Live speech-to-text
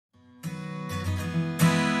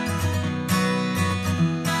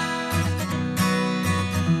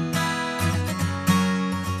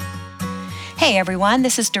Hey everyone,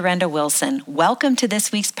 this is Dorinda Wilson. Welcome to this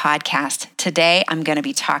week's podcast. Today I'm going to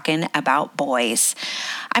be talking about boys.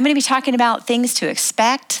 I'm going to be talking about things to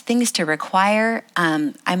expect, things to require.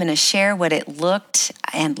 I'm going to share what it looked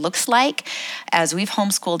and looks like as we've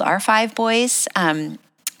homeschooled our 5 boys.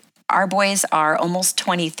 Our boys are almost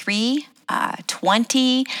 23,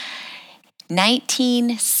 20,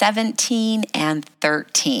 19, 17, and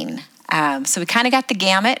 13. So we kind of got the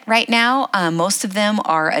gamut right now. Most of them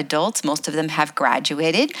are adults. Most of them have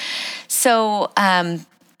graduated. So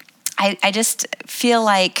I just feel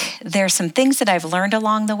like there's some things that I've learned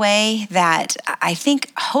along the way that I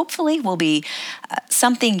think hopefully will be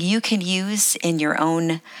something you can use in your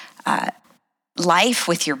own life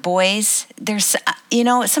with your boys. There's,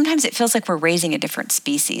 sometimes it feels like we're raising a different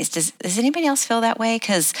species. Does anybody else feel that way?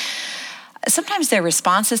 Because sometimes their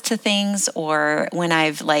responses to things, or when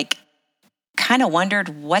I've kind of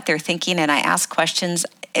wondered what they're thinking and I ask questions,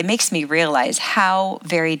 it makes me realize how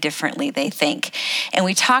very differently they think. And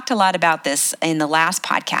we talked a lot about this in the last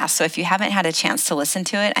podcast. So if you haven't had a chance to listen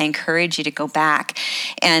to it, I encourage you to go back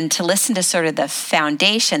and to listen to sort of the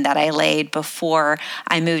foundation that I laid before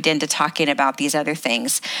I moved into talking about these other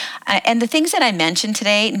things. And the things that I mentioned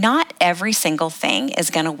today, not every single thing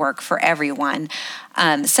is going to work for everyone.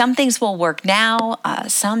 Some things will work now.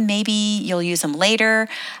 Some maybe you'll use them later.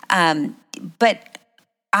 But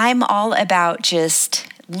I'm all about just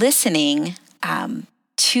listening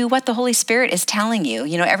to what the Holy Spirit is telling you.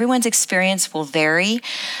 Everyone's experience will vary,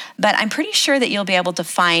 but I'm pretty sure that you'll be able to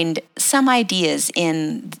find some ideas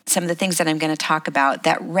in some of the things that I'm going to talk about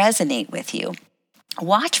that resonate with you.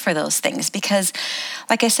 Watch for those things because,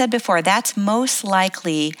 like I said before, that's most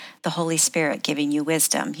likely the Holy Spirit giving you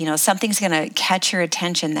wisdom. Something's going to catch your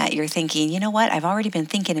attention that you're thinking, you know what, I've already been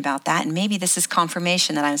thinking about that, and maybe this is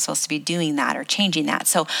confirmation that I'm supposed to be doing that or changing that.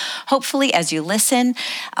 So hopefully as you listen,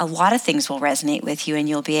 a lot of things will resonate with you and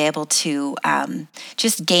you'll be able to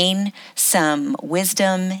just gain some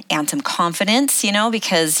wisdom and some confidence,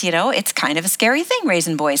 because, it's kind of a scary thing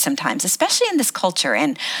raising boys sometimes, especially in this culture.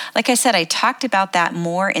 And like I said, I talked about that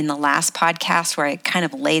more in the last podcast where I kind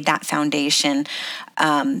of laid that foundation.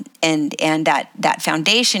 And that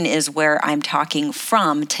foundation is where I'm talking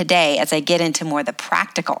from today as I get into more the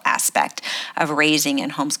practical aspect of raising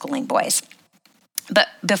and homeschooling boys. But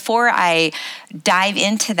before I dive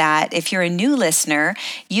into that, if you're a new listener,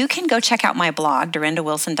 you can go check out my blog,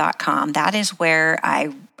 dorindawilson.com. That is where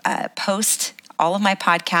I post all of my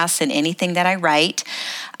podcasts and anything that I write.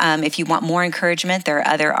 If you want more encouragement, there are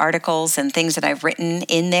other articles and things that I've written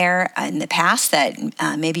in there in the past that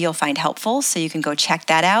maybe you'll find helpful, so you can go check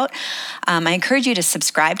that out. I encourage you to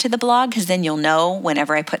subscribe to the blog because then you'll know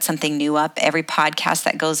whenever I put something new up. Every podcast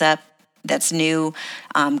that goes up that's new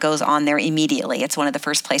goes on there immediately. It's one of the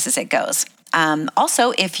first places it goes.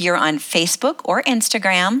 Also, if you're on Facebook or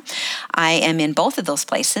Instagram, I am in both of those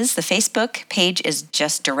places. The Facebook page is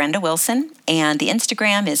just Dorinda Wilson, and the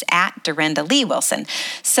Instagram is at Dorinda Lee Wilson.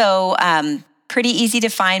 So pretty easy to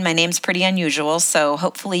find. My name's pretty unusual, so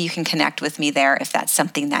hopefully you can connect with me there if that's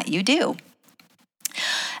something that you do.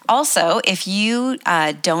 Also, if you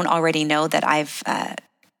don't already know that I've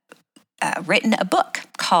written a book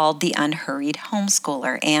called The Unhurried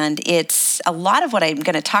Homeschooler. And it's a lot of what I'm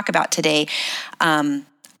going to talk about today.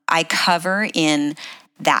 I cover in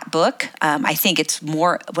that book. I think it's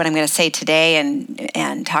more what I'm going to say today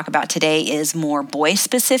and talk about today is more boy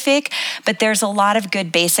specific, but there's a lot of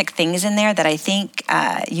good basic things in there that I think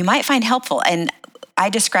you might find helpful. And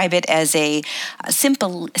I describe it as a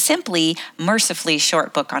simply, mercifully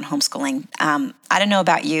short book on homeschooling. I don't know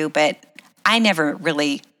about you, but I never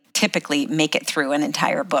really typically make it through an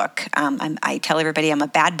entire book. I tell everybody I'm a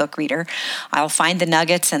bad book reader. I'll find the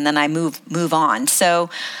nuggets and then I move on.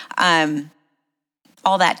 So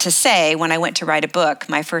all that to say, when I went to write a book,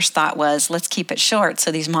 my first thought was, let's keep it short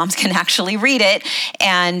so these moms can actually read it.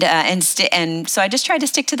 And so I just tried to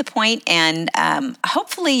stick to the point, and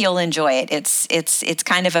hopefully you'll enjoy it. It's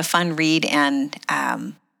kind of a fun read, and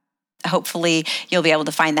hopefully you'll be able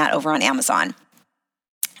to find that over on Amazon.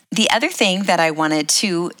 The other thing that I wanted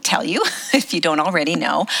to tell you, if you don't already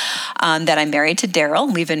know, that I'm married to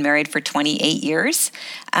Daryl. We've been married for 28 years.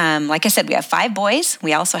 Like I said, we have 5 boys.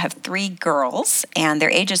 We also have 3 girls, and their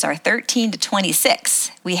ages are 13 to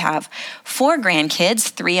 26. We have 4 grandkids,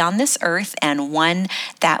 3 on this earth, and 1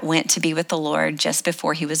 that went to be with the Lord just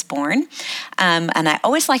before he was born. And I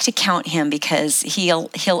always like to count him because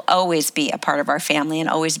he'll always be a part of our family and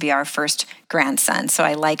always be our first grandson. So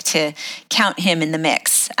I like to count him in the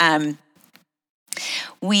mix.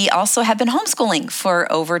 We also have been homeschooling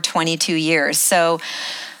for over 22 years. So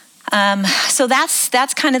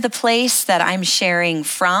that's kind of the place that I'm sharing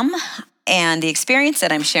from. and the experience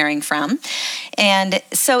that I'm sharing from. And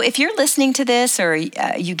so if you're listening to this, or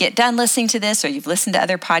you get done listening to this, or you've listened to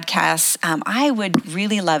other podcasts, I would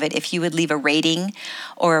really love it if you would leave a rating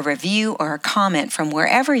or a review or a comment from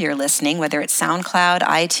wherever you're listening, whether it's SoundCloud,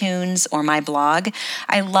 iTunes, or my blog.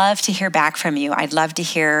 I love to hear back from you. I'd love to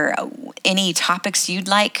hear any topics you'd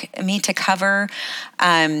like me to cover.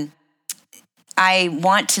 I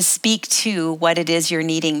want to speak to what it is you're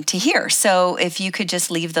needing to hear. So if you could just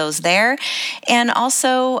leave those there. And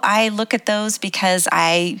also, I look at those because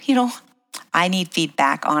I need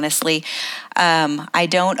feedback, honestly. I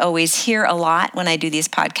don't always hear a lot when I do these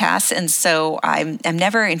podcasts. And so I'm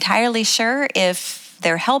never entirely sure if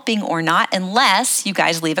they're helping or not, unless you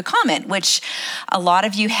guys leave a comment, which a lot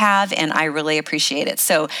of you have, and I really appreciate it.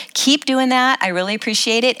 So keep doing that. I really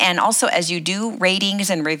appreciate it. And also, as you do ratings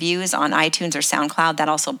and reviews on iTunes or SoundCloud, that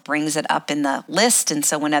also brings it up in the list. And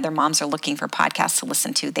so when other moms are looking for podcasts to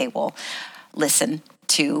listen to, they will listen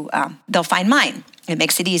to, they'll find mine. It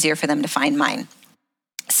makes it easier for them to find mine.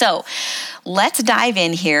 So let's dive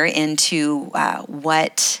in here into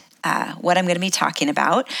what I'm going to be talking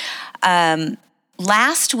about.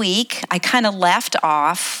 Last week, I kind of left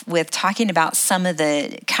off with talking about some of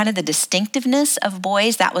the kind of the distinctiveness of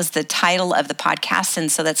boys. That was the title of the podcast.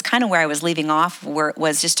 And so that's kind of where I was leaving off, where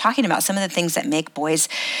was just talking about some of the things that make boys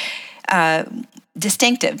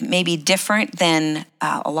distinctive, maybe different than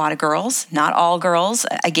a lot of girls, not all girls.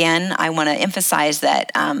 Again, I want to emphasize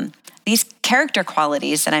that these character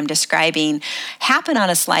qualities that I'm describing happen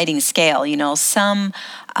on a sliding scale.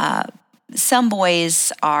 Some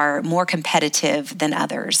boys are more competitive than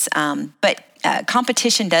others, but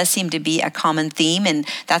competition does seem to be a common theme, and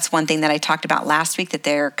that's one thing that I talked about last week, that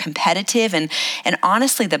they're competitive, and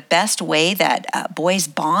honestly, the best way that boys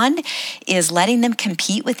bond is letting them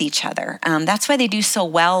compete with each other. That's why they do so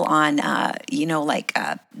well on,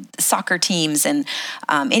 soccer teams and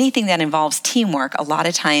anything that involves teamwork. A lot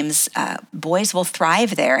of times, boys will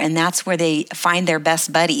thrive there, and that's where they find their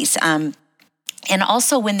best buddies. And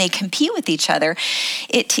also, when they compete with each other,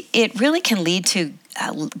 it really can lead to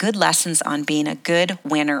good lessons on being a good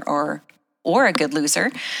winner or a good loser.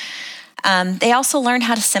 They also learn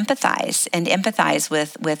how to sympathize and empathize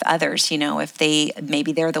with others. If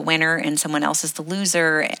maybe they're the winner and someone else is the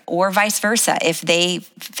loser, or vice versa. If they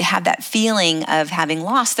have that feeling of having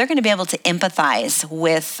lost, they're going to be able to empathize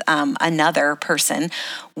with another person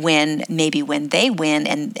when they win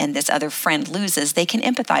and this other friend loses. They can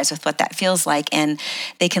empathize with what that feels like, and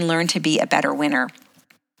they can learn to be a better winner.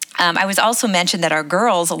 I was also mentioned that our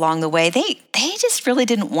girls along the way, they just really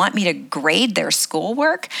didn't want me to grade their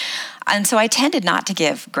schoolwork. And so I tended not to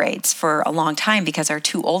give grades for a long time because our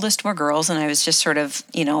two oldest were girls, and I was just sort of,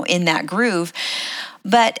 in that groove.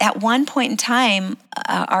 But at one point in time,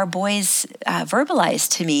 our boys verbalized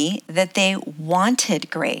to me that they wanted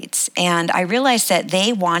grades. And I realized that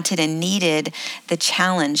they wanted and needed the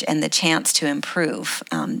challenge and the chance to improve.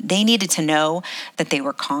 They needed to know that they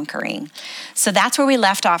were conquering. So that's where we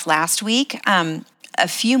left off last week. A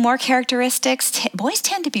few more characteristics. Boys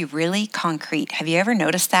tend to be really concrete. Have you ever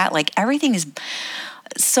noticed that? Like, everything is...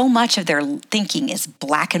 so much of their thinking is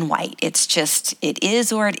black and white. It's just, it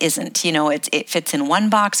is or it isn't. It fits in one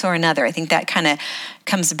box or another. I think that kind of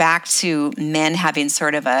comes back to men having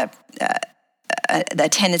sort of a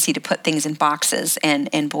tendency to put things in boxes,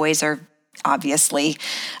 and boys are obviously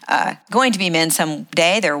going to be men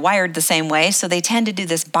someday. They're wired the same way, so they tend to do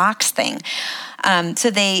this box thing. But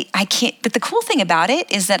the cool thing about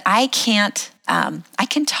it is that I can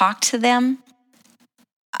talk to them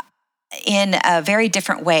in a very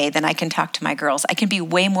different way than I can talk to my girls. I can be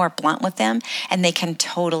way more blunt with them, and they can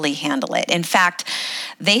totally handle it. In fact,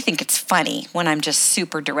 they think it's funny when I'm just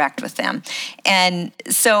super direct with them. And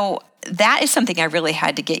so that is something I really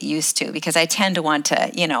had to get used to, because I tend to want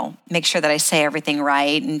to, make sure that I say everything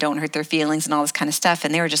right and don't hurt their feelings and all this kind of stuff.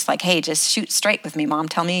 And they were just like, hey, just shoot straight with me, Mom.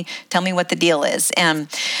 Tell me what the deal is. And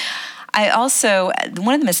I also,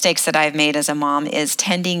 one of the mistakes that I've made as a mom is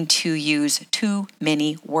tending to use too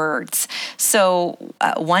many words. So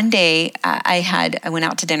one day I went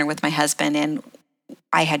out to dinner with my husband, and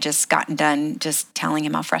I had just gotten done just telling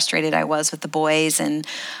him how frustrated I was with the boys and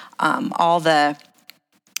all the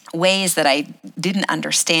ways that I didn't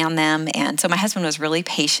understand them. And so my husband was really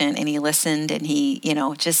patient, and he listened, and he,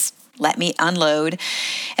 just let me unload.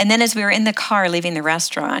 And then as we were in the car leaving the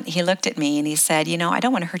restaurant, he looked at me and he said, I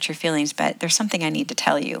don't want to hurt your feelings, but there's something I need to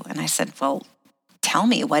tell you. And I said, well, tell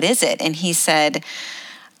me, what is it? And he said,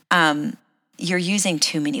 you're using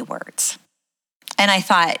too many words. And I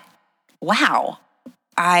thought, wow,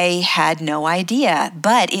 I had no idea,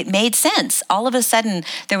 but it made sense. All of a sudden,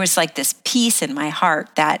 there was like this peace in my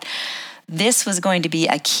heart that this was going to be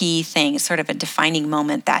a key thing, sort of a defining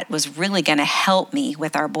moment that was really going to help me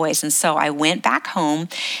with our boys. And so I went back home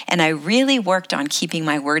and I really worked on keeping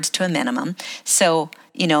my words to a minimum. So,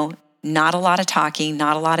 not a lot of talking,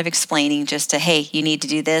 not a lot of explaining, just to, hey, you need to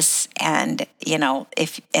do this. And, then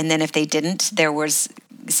if they didn't, there was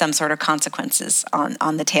some sort of consequences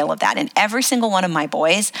on the tail of that. And every single one of my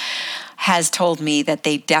boys has told me that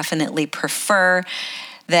they definitely prefer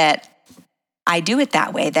that I do it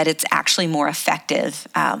that way, that it's actually more effective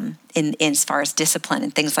in as far as discipline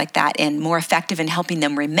and things like that, and more effective in helping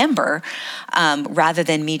them remember rather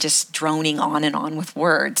than me just droning on and on with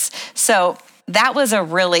words. So that was a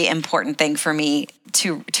really important thing for me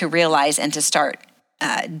to realize and to start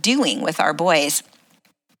doing with our boys.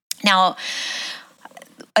 Now,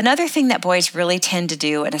 another thing that boys really tend to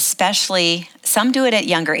do, and especially some do it at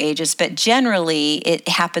younger ages, but generally it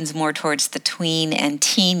happens more towards the tween and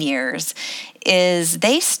teen years, is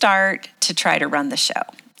they start to try to run the show.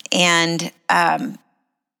 And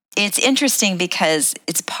it's interesting because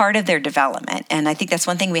it's part of their development. And I think that's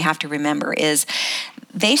one thing we have to remember is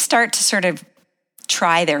they start to sort of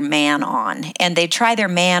try their man on, and they try their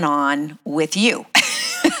man on with you.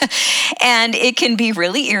 And it can be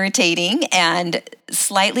really irritating and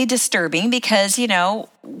slightly disturbing because,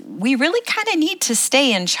 we really kind of need to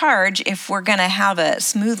stay in charge if we're going to have a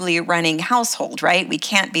smoothly running household, right? We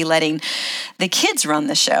can't be letting the kids run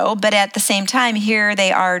the show, but at the same time, here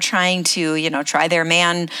they are trying to, try their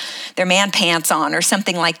man pants on or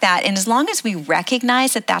something like that. And as long as we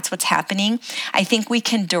recognize that that's what's happening, I think we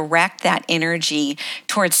can direct that energy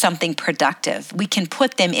towards something productive. We can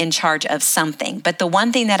put them in charge of something. But the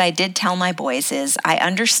one thing that I did tell my boys is I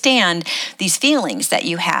understand these feelings that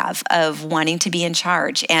you have of wanting to be in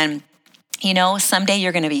charge. And, someday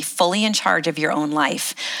you're going to be fully in charge of your own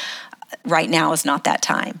life. Right now is not that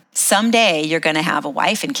time. Someday you're going to have a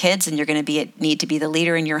wife and kids and you're going to need to be the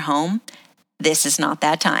leader in your home. This is not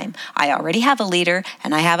that time. I already have a leader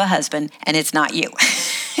and I have a husband and it's not you.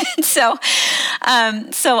 So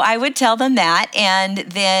I would tell them that, and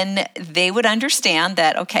then they would understand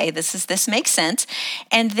that, okay, this makes sense.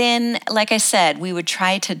 And then, like I said, we would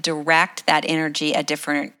try to direct that energy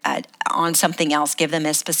on something else, give them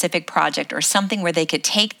a specific project or something where they could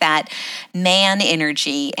take that man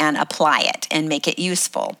energy and apply it and make it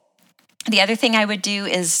useful. The other thing I would do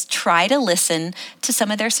is try to listen to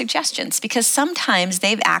some of their suggestions, because sometimes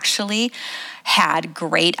they've actually had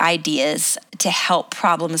great ideas to help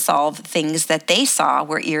problem solve things that they saw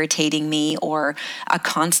were irritating me or a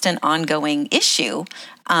constant ongoing issue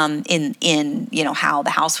in how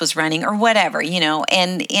the house was running or whatever,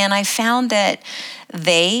 and I found that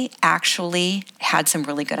they actually had some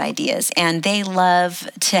really good ideas, and they love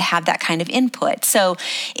to have that kind of input. So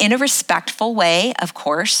in a respectful way, of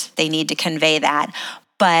course, they need to convey that,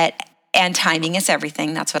 and timing is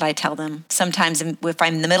everything. That's what I tell them. Sometimes if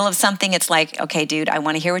I'm in the middle of something, it's like, okay, dude, I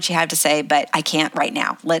want to hear what you have to say, but I can't right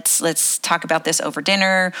now. Let's talk about this over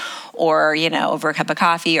dinner or, over a cup of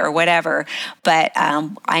coffee or whatever. But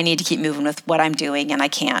I need to keep moving with what I'm doing, and I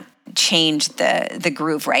can't change the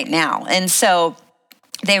groove right now. And so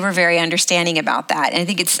they were very understanding about that. And I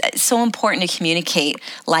think it's so important to communicate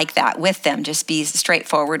like that with them, just be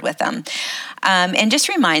straightforward with them. And just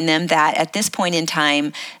remind them that at this point in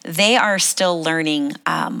time, they are still learning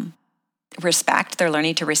respect. They're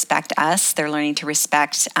learning to respect us. They're learning to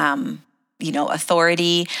respect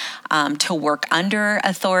authority, to work under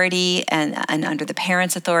authority and under the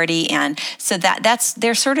parents' authority. And so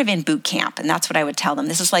they're sort of in boot camp. And that's what I would tell them.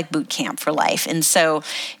 This is like boot camp for life. And so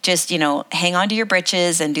just, hang on to your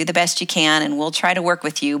britches and do the best you can. And we'll try to work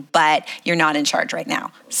with you, but you're not in charge right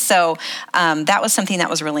now. So that was something that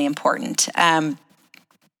was really important.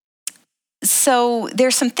 So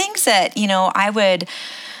there's some things that, I would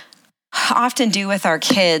often do with our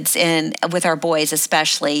kids and with our boys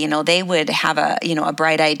especially. They would have a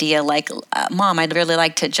bright idea like, Mom, I'd really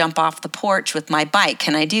like to jump off the porch with my bike.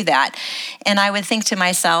 Can I do that? And I would think to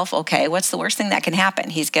myself, okay, what's the worst thing that can happen?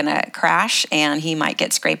 He's going to crash and he might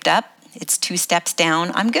get scraped up. It's 2 steps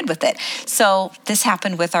down. I'm good with it. So this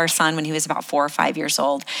happened with our son when he was about 4 or 5 years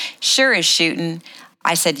old. Sure as shooting,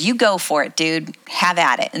 I said, you go for it, dude, have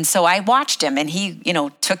at it. And so I watched him, and he,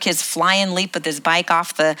 took his flying leap with his bike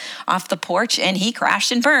off the porch, and he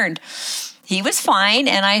crashed and burned. He was fine.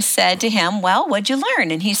 And I said to him, well, what'd you learn?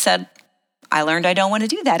 And he said, I learned I don't want to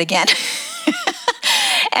do that again.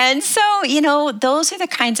 And so, those are the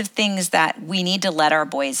kinds of things that we need to let our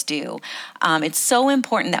boys do. It's so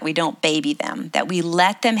important that we don't baby them, that we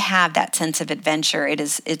let them have that sense of adventure.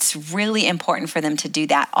 It's really important for them to do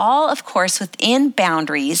that. All, of course, within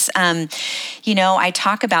boundaries. I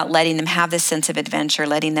talk about letting them have this sense of adventure,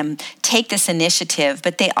 letting them take this initiative,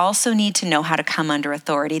 but they also need to know how to come under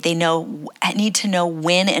authority. They need to know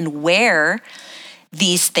when and where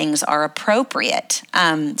these things are appropriate.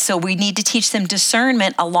 So we need to teach them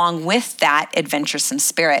discernment along with that adventuresome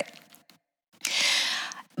spirit.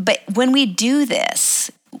 But when we do this,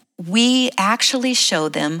 we actually show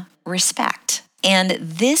them respect. And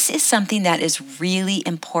this is something that is really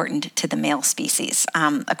important to the male species.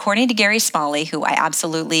 According to Gary Smalley, who I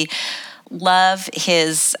absolutely love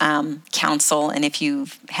his counsel, and if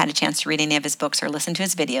you've had a chance to read any of his books or listen to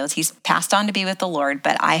his videos, he's passed on to be with the Lord,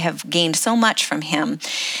 but I have gained so much from him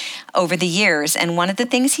over the years. And one of the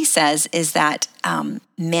things he says is that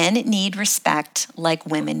men need respect like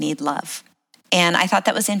women need love. And I thought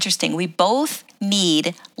that was interesting. We both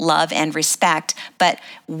need love and respect, but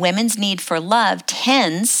women's need for love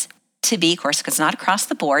tends to be, of course, because it's not across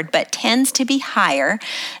the board, but tends to be higher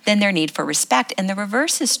than their need for respect. And the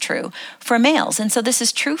reverse is true for males. And so this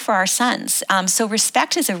is true for our sons. So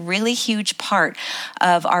respect is a really huge part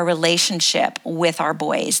of our relationship with our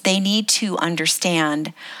boys. They need to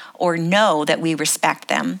understand or know that we respect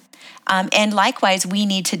them. And likewise, we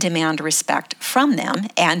need to demand respect from them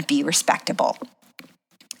and be respectable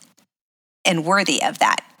and worthy of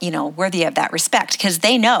that, worthy of that respect, because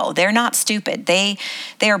they know they're not stupid. They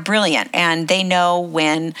are brilliant, and they know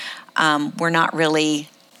when we're not really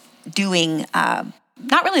living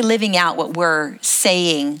out what we're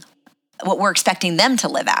saying, what we're expecting them to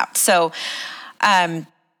live out. So,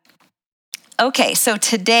 okay, so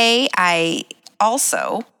today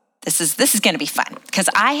this is going to be fun because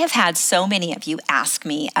I have had so many of you ask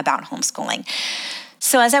me about homeschooling.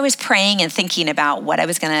 So as I was praying and thinking about what I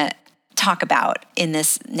was going to talk about in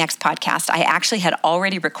this next podcast, I actually had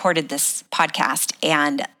already recorded this podcast,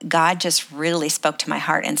 and God just really spoke to my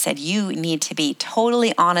heart and said, you need to be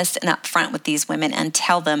totally honest and upfront with these women and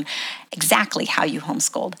tell them exactly how you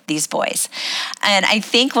homeschooled these boys. And I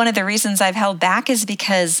think one of the reasons I've held back is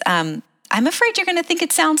because I'm afraid you're going to think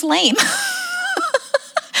it sounds lame.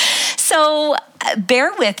 So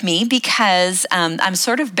bear with me because I'm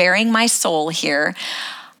sort of bearing my soul here.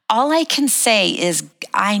 All I can say is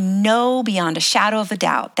I know beyond a shadow of a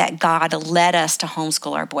doubt that God led us to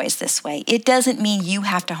homeschool our boys this way. It doesn't mean you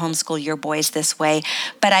have to homeschool your boys this way,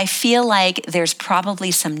 but I feel like there's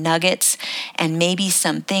probably some nuggets and maybe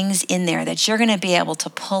some things in there that you're going to be able to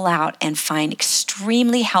pull out and find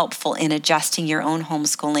extremely helpful in adjusting your own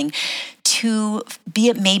homeschooling to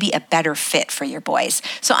be maybe a better fit for your boys.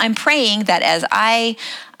 So I'm praying that as I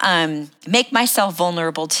make myself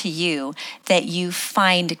vulnerable to you, that you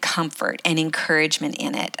find comfort and encouragement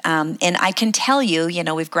in it. And I can tell you,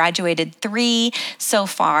 we've graduated 3 so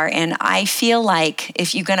far, and I feel like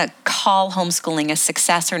if you're going to call homeschooling a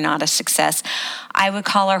success or not a success, I would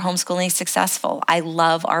call our homeschooling successful. I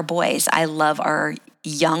love our boys. I love our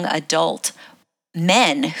young adult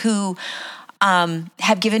men who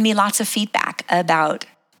have given me lots of feedback about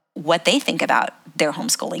what they think about their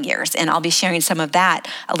homeschooling years. And I'll be sharing some of that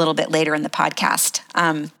a little bit later in the podcast.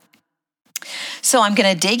 So I'm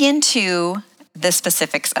going to dig into the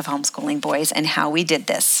specifics of homeschooling boys and how we did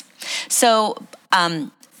this. So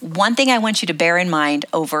one thing I want you to bear in mind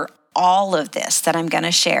over all of this that I'm going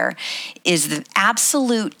to share is the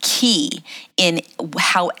absolute key in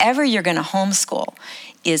however you're going to homeschool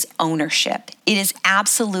is ownership. It is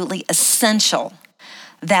absolutely essential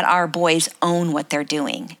that our boys own what they're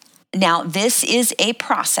doing. Now, this is a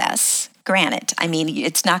process, granted. I mean,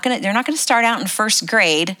 they're not going to start out in first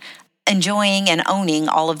grade enjoying and owning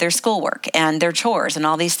all of their schoolwork and their chores and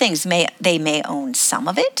all these things. They may own some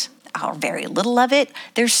of it or very little of it.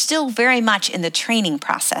 They're still very much in the training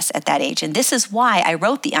process at that age. And this is why I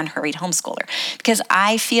wrote The Unhurried Homeschooler, because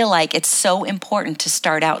I feel like it's so important to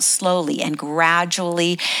start out slowly and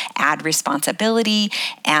gradually add responsibility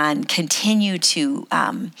and continue to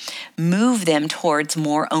move them towards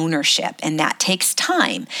more ownership. And that takes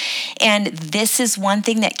time. And this is one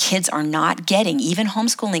thing that kids are not getting. Even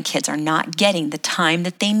homeschooling kids are not getting the time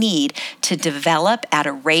that they need to develop at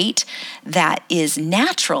a rate that is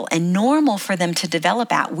natural and normal for them to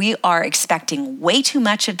develop at. We are expecting way too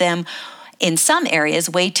much of them in some areas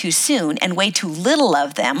way too soon, and way too little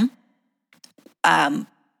of them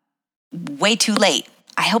way too late.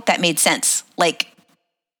 I hope that made sense. Like,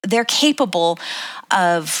 they're capable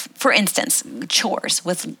of, for instance, chores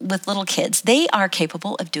with little kids. They are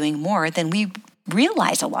capable of doing more than we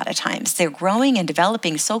realize a lot of times. They're growing and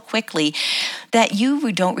developing so quickly that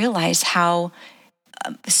you don't realize how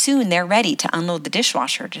soon they're ready to unload the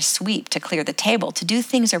dishwasher, to sweep, to clear the table, to do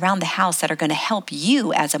things around the house that are going to help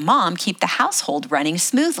you as a mom keep the household running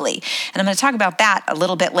smoothly. And I'm going to talk about that a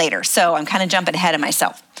little bit later. So I'm kind of jumping ahead of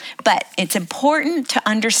myself. But it's important to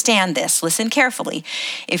understand this. Listen carefully.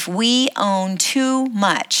 If we own too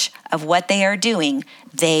much of what they are doing,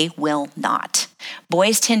 they will not.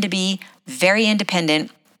 Boys tend to be very independent.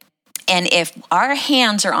 And if our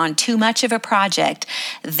hands are on too much of a project,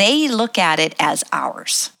 they look at it as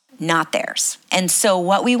ours, not theirs. And so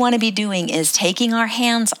what we want to be doing is taking our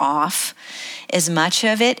hands off as much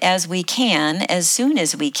of it as we can, as soon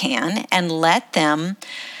as we can, and let them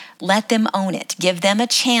own it. Give them a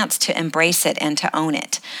chance to embrace it and to own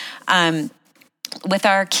it. With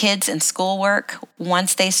our kids in schoolwork,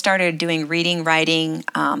 once they started doing reading, writing,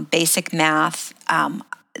 basic math,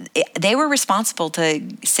 they were responsible to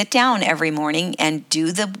sit down every morning and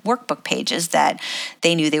do the workbook pages that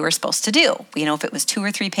they knew they were supposed to do. If it was 2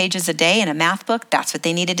 or 3 pages a day in a math book, that's what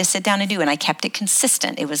they needed to sit down and do. And I kept it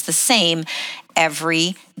consistent. It was the same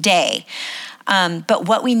every day. But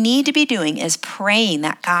what we need to be doing is praying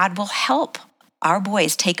that God will help our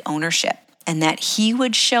boys take ownership, and that He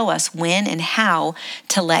would show us when and how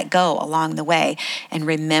to let go along the way. And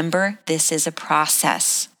remember, this is a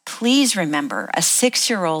process. Please remember, a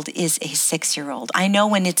 6-year-old is a 6-year-old. I know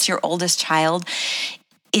when it's your oldest child,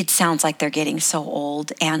 it sounds like they're getting so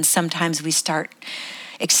old. And sometimes we start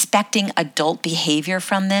expecting adult behavior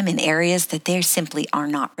from them in areas that they simply are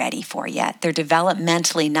not ready for yet. They're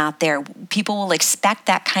developmentally not there. People will expect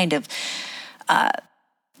that kind of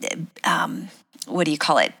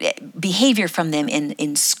behavior from them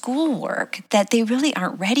in schoolwork that they really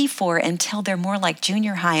aren't ready for until they're more like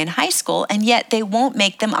junior high and high school, and yet they won't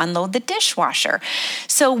make them unload the dishwasher.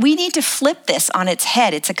 So we need to flip this on its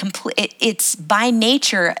head. It's by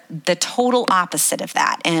nature the total opposite of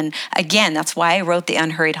that. And again, that's why I wrote The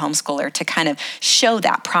Unhurried Homeschooler, to kind of show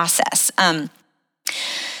that process.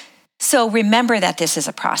 So remember that this is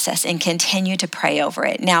a process and continue to pray over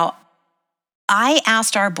it. Now, I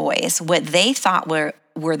asked our boys what they thought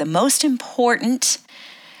were the most important,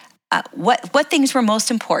 what things were most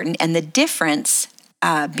important, and the difference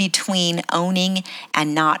between owning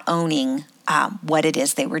and not owning what it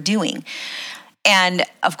is they were doing. And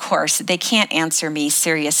of course, they can't answer me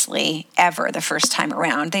seriously ever the first time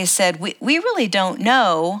around. They said, we really don't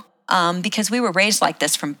know because we were raised like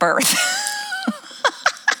this from birth.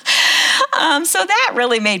 So that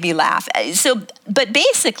really made me laugh. But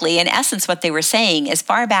basically, in essence, what they were saying, as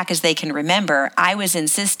far back as they can remember, I was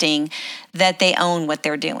insisting that they own what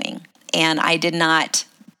they're doing. And I did not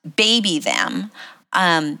baby them.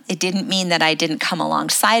 It didn't mean that I didn't come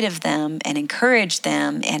alongside of them and encourage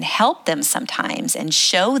them and help them sometimes and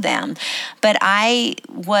show them. But I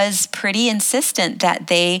was pretty insistent that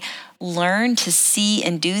they learn to see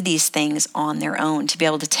and do these things on their own, to be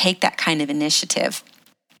able to take that kind of initiative.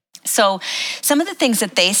 So some of the things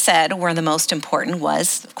that they said were the most important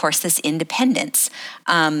was, of course, this independence,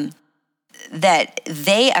 that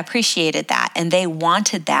they appreciated that and they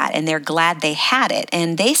wanted that and they're glad they had it.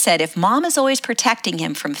 And they said if mom is always protecting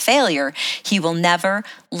him from failure, he will never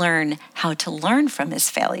learn how to learn from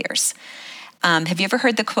his failures. Have you ever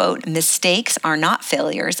heard the quote, mistakes are not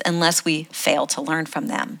failures unless we fail to learn from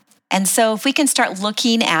them? And so if we can start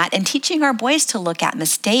looking at and teaching our boys to look at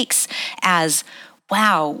mistakes as,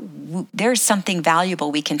 wow, there's something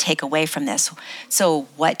valuable we can take away from this. So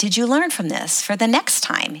what did you learn from this for the next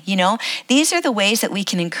time? These are the ways that we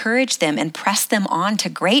can encourage them and press them on to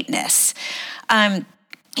greatness. And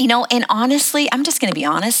honestly, I'm just going to be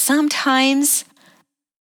honest, sometimes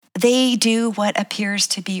they do what appears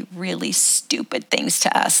to be really stupid things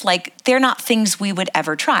to us. Like they're not things we would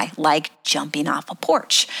ever try, like jumping off a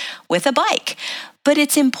porch with a bike. But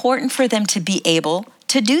it's important for them to be able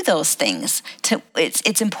to do those things.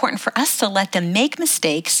 It's important for us to let them make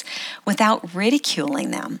mistakes without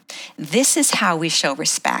ridiculing them. This is how we show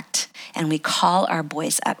respect and we call our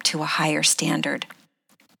boys up to a higher standard.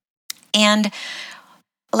 And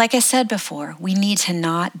like I said before, we need to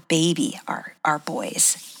not baby our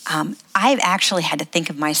boys. I've actually had to think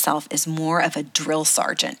of myself as more of a drill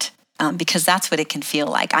sergeant. Because that's what it can feel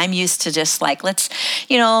like. I'm used to just like, let's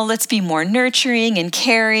be more nurturing and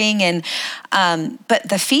caring. And but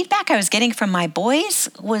the feedback I was getting from my boys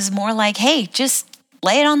was more like, hey, just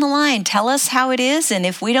lay it on the line. Tell us how it is. And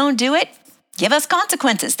if we don't do it, give us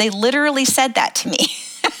consequences. They literally said that to me.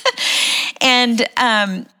 And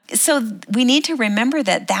so we need to remember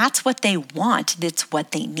that that's what they want. It's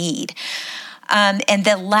what they need. And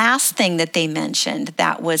the last thing that they mentioned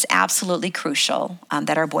that was absolutely crucial,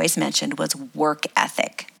 that our boys mentioned, was work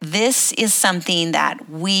ethic. This is something that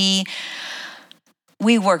we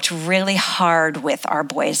worked really hard with our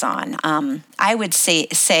boys on. I would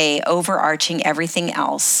say overarching everything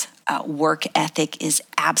else, work ethic is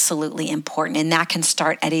absolutely important, and that can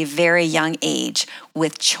start at a very young age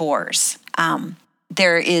with chores.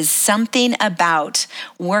 There is something about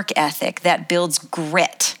work ethic that builds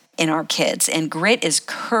grit in our kids, and grit is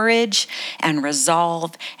courage and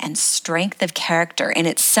resolve and strength of character, and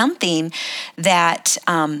it's something that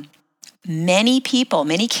many people,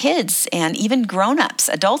 many kids, and even grown-ups,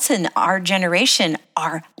 adults in our generation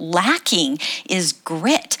are lacking is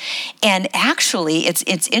grit. And actually,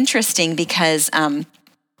 it's interesting because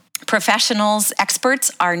professionals,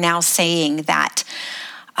 experts are now saying that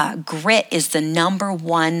grit is the number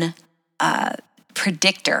one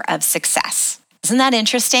predictor of success. Isn't that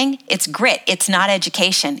interesting? It's grit. It's not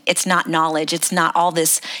education. It's not knowledge. It's not all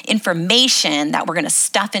this information that we're going to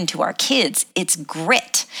stuff into our kids. It's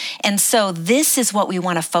grit. And so this is what we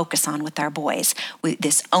want to focus on with our boys, with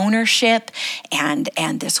this ownership and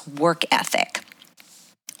this work ethic.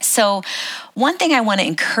 So one thing I want to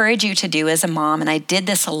encourage you to do as a mom, and I did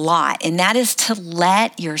this a lot, and that is to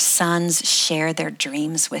let your sons share their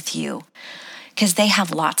dreams with you, because they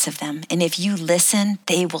have lots of them. And if you listen,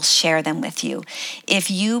 they will share them with you. If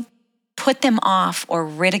you put them off or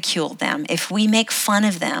ridicule them, if we make fun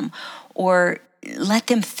of them or make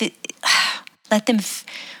them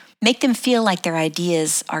feel like their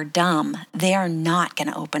ideas are dumb, they are not going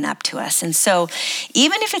to open up to us. And so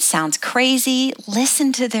even if it sounds crazy,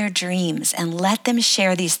 listen to their dreams and let them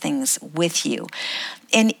share these things with you.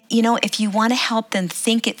 And, if you want to help them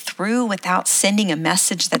think it through without sending a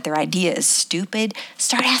message that their idea is stupid,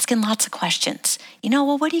 start asking lots of questions.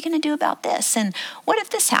 Well, what are you going to do about this? And what if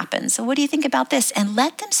this happens? So what do you think about this? And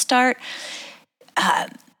let them start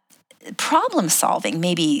problem solving,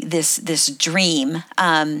 maybe this dream.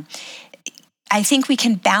 I think we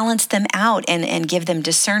can balance them out and give them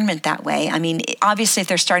discernment that way. I mean, obviously, if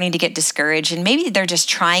they're starting to get discouraged and maybe they're just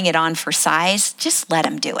trying it on for size, just let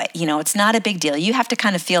them do it. It's not a big deal. You have to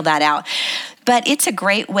kind of feel that out. But it's a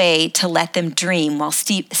great way to let them dream while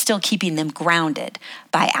still keeping them grounded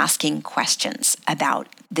by asking questions about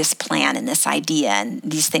this plan and this idea and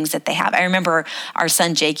these things that they have. I remember our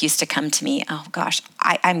son Jake used to come to me. Oh gosh,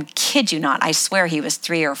 I'm kid you not. I swear he was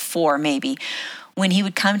 3 or 4 maybe, when he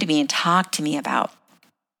would come to me and talk to me about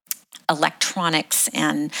electronics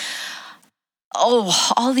and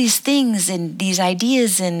all these things and these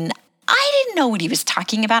ideas, and I didn't know what he was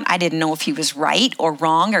talking about. I didn't know if he was right or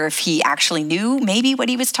wrong, or if he actually knew maybe what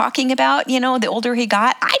he was talking about. The older he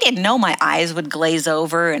got, I didn't know my eyes would glaze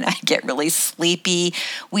over and I'd get really sleepy.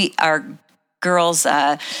 Our girls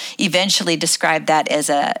eventually described that as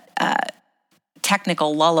a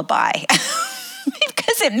technical lullaby.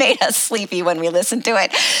 Because it made us sleepy when we listened to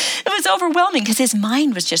it. It was overwhelming because his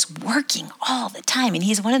mind was just working all the time. And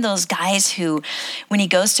he's one of those guys who, when he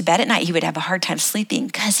goes to bed at night, he would have a hard time sleeping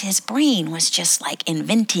because his brain was just like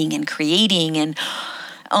inventing and creating. And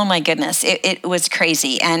oh my goodness, it was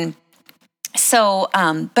crazy. And so,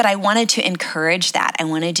 but I wanted to encourage that. I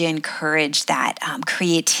wanted to encourage that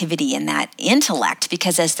creativity and that intellect,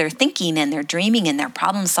 because as they're thinking and they're dreaming and they're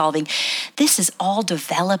problem solving, this is all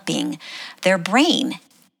developing their brain.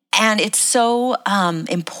 And it's so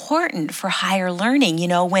important for higher learning,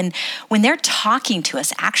 when they're talking to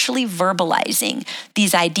us, actually verbalizing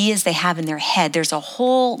these ideas they have in their head, there's a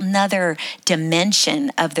whole nother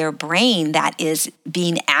dimension of their brain that is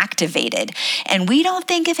being activated. And we don't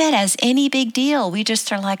think of it as any big deal. We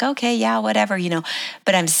just are like, okay, yeah, whatever,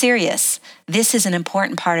 But I'm serious. This is an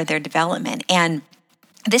important part of their development. And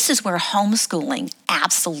this is where homeschooling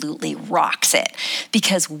absolutely rocks it,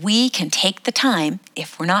 because we can take the time,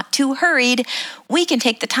 if we're not too hurried, we can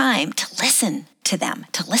take the time to listen to them,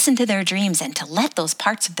 to listen to their dreams, and to let those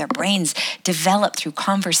parts of their brains develop through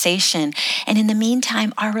conversation. And in the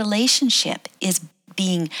meantime, our relationship is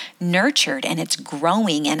being nurtured and it's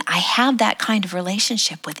growing. And I have that kind of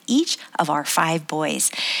relationship with each of our 5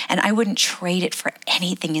 boys, and I wouldn't trade it for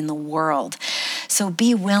anything in the world. So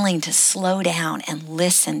be willing to slow down and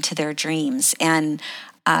listen to their dreams and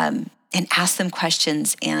ask them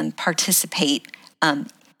questions and participate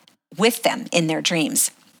with them in their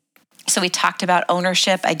dreams. So we talked about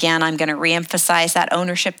ownership. Again, I'm going to reemphasize that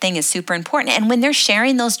ownership thing is super important. And when they're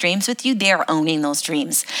sharing those dreams with you, they are owning those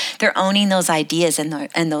dreams. They're owning those ideas and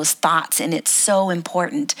those thoughts. And it's so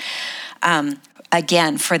important,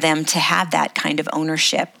 again, for them to have that kind of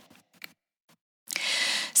ownership.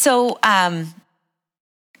 So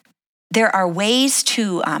There are ways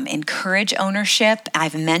to encourage ownership.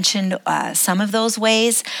 I've mentioned some of those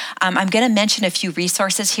ways. I'm going to mention a few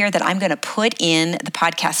resources here that I'm going to put in the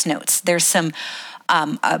podcast notes. There's some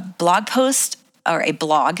a blog post or a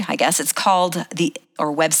blog, I guess it's called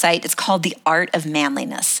website. It's called The Art of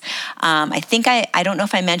Manliness. I don't know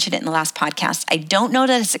if I mentioned it in the last podcast. I don't know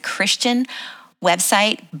that it's a Christian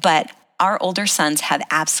website, but our older sons have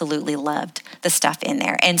absolutely loved the stuff in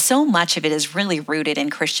there. And so much of it is really rooted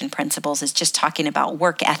in Christian principles. It's just talking about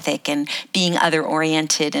work ethic and being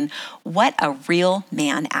other-oriented and what a real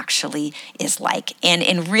man actually is like.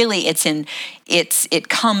 And really it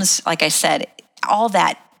comes, like I said, all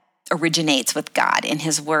that originates with God in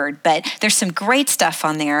his word, but there's some great stuff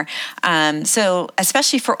on there. So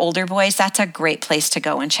especially for older boys, that's a great place to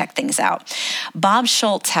go and check things out. Bob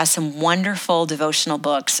Schultz has some wonderful devotional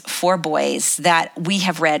books for boys that we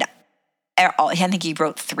have read. I think he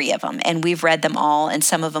wrote 3 of them, and we've read them all, and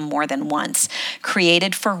some of them more than once.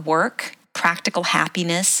 Created for Work, Practical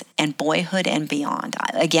Happiness, and Boyhood and Beyond.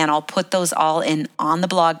 Again, I'll put those all on the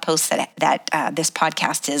blog post that this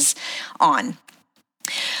podcast is on.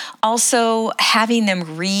 Also, having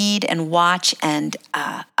them read and watch and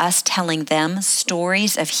us telling them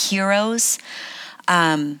stories of heroes.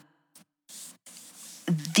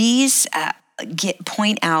 These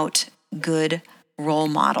point out good role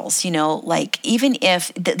models, like even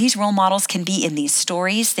if these role models can be in these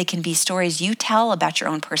stories, they can be stories you tell about your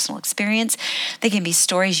own personal experience. They can be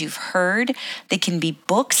stories you've heard. They can be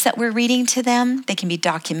books that we're reading to them. They can be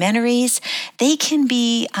documentaries. They can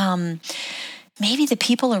be maybe the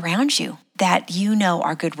people around you that you know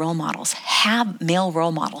are good role models. Have male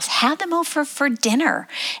role models. Have them over for dinner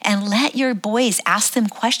and let your boys ask them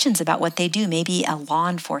questions about what they do. Maybe a law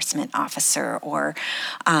enforcement officer or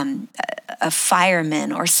a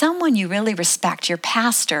fireman or someone you really respect, your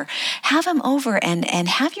pastor. Have them over and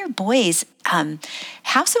have your boys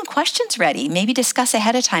have some questions ready. Maybe discuss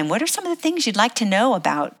ahead of time. What are some of the things you'd like to know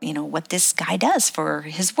about, what this guy does for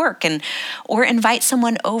his work, or invite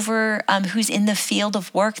someone over who's in the field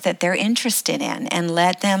of work that they're interested in, and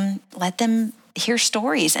let them hear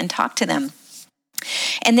stories and talk to them.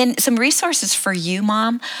 And then some resources for you,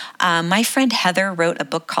 Mom. My friend Heather wrote a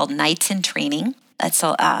book called Nights in Training. That's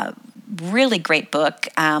a really great book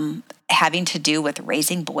having to do with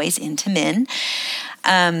raising boys into men.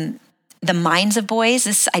 The Minds of Boys,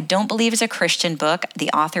 this I don't believe is a Christian book.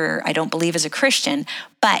 The author I don't believe is a Christian,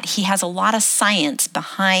 but he has a lot of science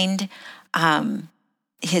behind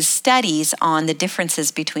his studies on the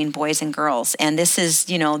differences between boys and girls. And this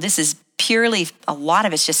is purely, a lot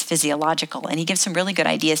of it's just physiological. And he gives some really good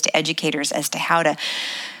ideas to educators as to how to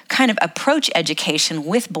kind of approach education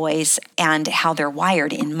with boys and how they're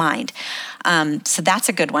wired in mind. So that's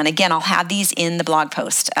a good one. Again, I'll have these in the blog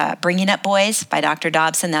post. Bringing Up Boys by Dr.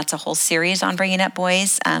 Dobson. That's a whole series on bringing up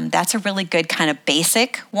boys. That's a really good kind of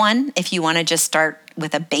basic one if you want to just start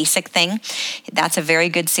with a basic thing. That's a very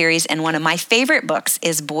good series. And one of my favorite books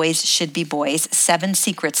is Boys Should Be Boys, 7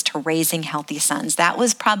 Secrets to Raising Healthy Sons.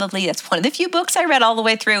 That's one of the few books I read all the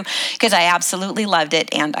way through because I absolutely loved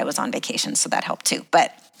it and I was on vacation, so that helped too.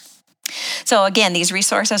 So again, these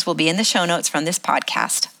resources will be in the show notes from this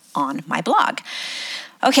podcast on my blog.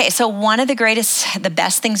 Okay, so one of the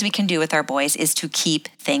best things we can do with our boys is to keep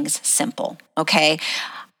things simple, okay?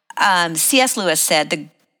 C.S. Lewis said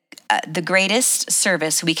the greatest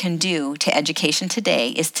service we can do to education today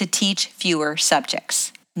is to teach fewer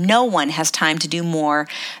subjects. No one has time to do more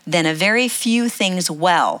than a very few things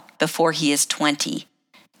well before he is 20.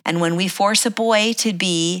 And when we force a boy to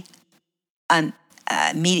be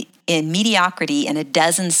in mediocrity in a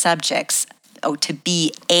dozen subjects, to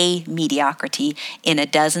be a mediocrity in a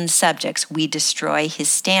dozen subjects, we destroy his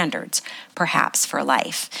standards, perhaps for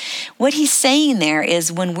life. What he's saying there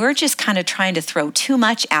is when we're just kind of trying to throw too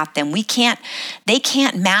much at them, they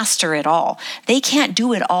can't master it all. They can't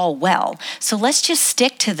do it all well. So let's just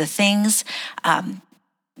stick to the things,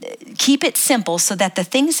 keep it simple so that the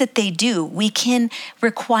things that they do, we can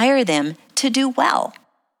require them to do well.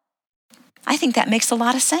 I think that makes a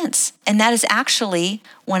lot of sense. And that is actually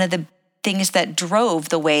one of the things that drove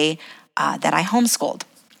the way that I homeschooled.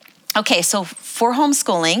 Okay, so for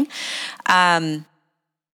homeschooling, when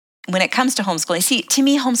it comes to homeschooling, see, to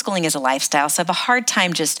me, homeschooling is a lifestyle. So I have a hard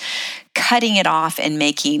time just cutting it off and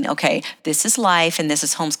making, okay, this is life and this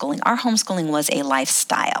is homeschooling. Our homeschooling was a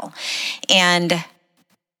lifestyle. And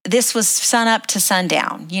this was sun up to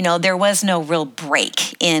sundown. There was no real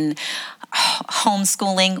break in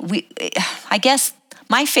homeschooling. I guess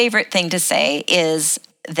my favorite thing to say is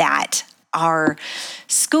that our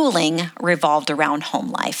schooling revolved around home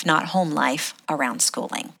life, not home life around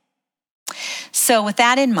schooling. So with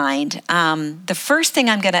that in mind, the first thing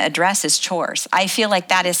I'm going to address is chores. I feel like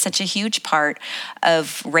that is such a huge part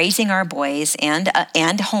of raising our boys and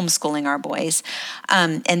homeschooling our boys.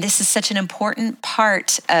 And this is such an important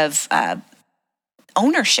part of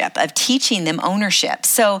ownership, of teaching them ownership.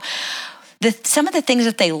 So some of the things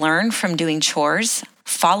that they learn from doing chores: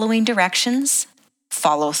 following directions,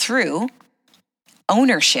 follow through,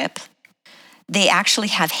 ownership. They actually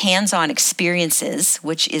have hands-on experiences,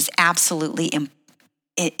 which is absolutely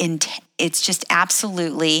it's just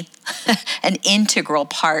absolutely an integral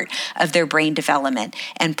part of their brain development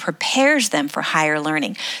and prepares them for higher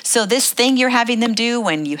learning. So this thing you're having them do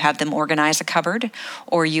when you have them organize a cupboard,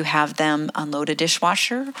 or you have them unload a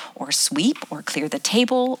dishwasher, or sweep, or clear the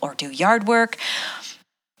table, or do yard work,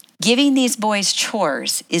 giving these boys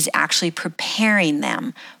chores is actually preparing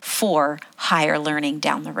them for higher learning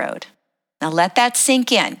down the road. Now let that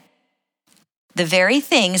sink in. The very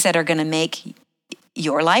things that are going to make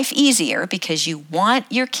your life easier, because you want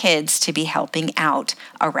your kids to be helping out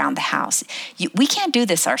around the house. We can't do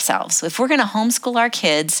this ourselves. If we're going to homeschool our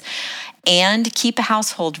kids and keep a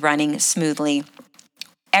household running smoothly,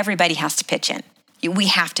 everybody has to pitch in. We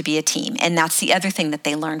have to be a team. And that's the other thing that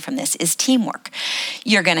they learn from this is teamwork.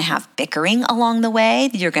 You're going to have bickering along the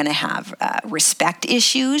way. You're going to have respect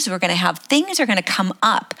issues. We're going to have things are going to come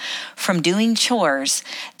up from doing chores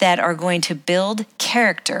that are going to build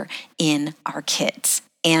character in our kids.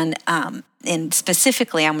 And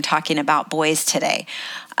specifically, I'm talking about boys today.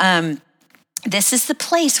 This is the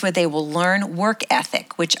place where they will learn work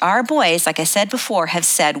ethic, which our boys, like I said before, have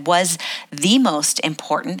said was the most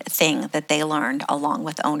important thing that they learned, along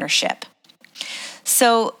with ownership.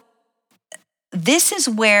 So this is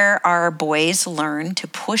where our boys learn to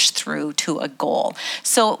push through to a goal.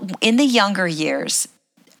 So in the younger years,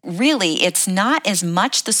 really, it's not as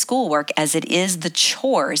much the schoolwork as it is the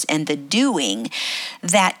chores and the doing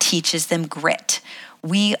that teaches them grit.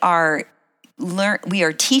 We are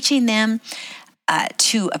teaching them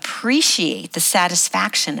to appreciate the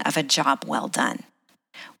satisfaction of a job well done.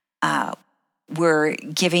 We're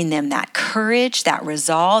giving them that courage, that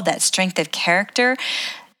resolve, that strength of character.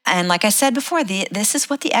 And like I said before, this is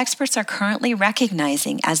what the experts are currently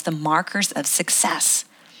recognizing as the markers of success.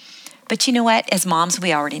 But you know what? As moms,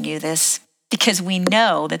 we already knew this, because we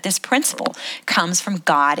know that this principle comes from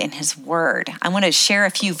God and His Word. I want to share a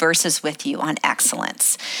few verses with you on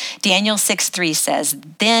excellence. Daniel 6:3 says,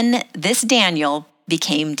 "Then this Daniel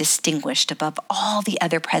became distinguished above all the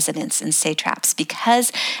other presidents and satraps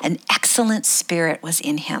because an excellent spirit was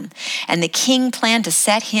in him, and the king planned to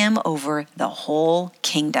set him over the whole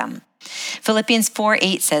kingdom." Philippians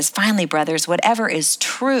 4:8 says, "Finally, brothers, whatever is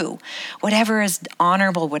true, whatever is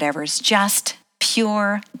honorable, whatever is just,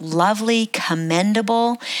 pure, lovely,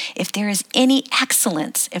 commendable, if there is any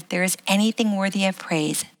excellence, if there is anything worthy of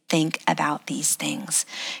praise, think about these things."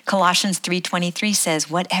 Colossians 3:23 says,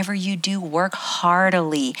 "Whatever you do, work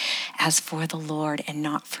heartily as for the Lord and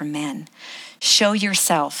not for men." Show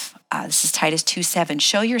yourself, this is Titus 2:7,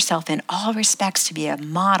 show yourself in all respects to be a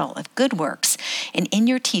model of good works, and in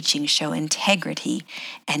your teaching show integrity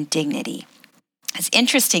and dignity. It's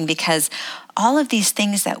interesting because all of these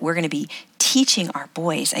things that we're going to be teaching our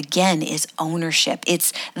boys, again, is ownership.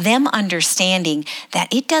 It's them understanding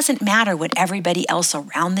that it doesn't matter what everybody else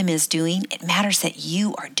around them is doing. It matters that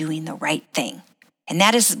you are doing the right thing. And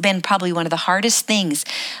that has been probably one of the hardest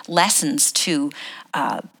lessons to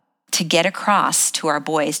get across to our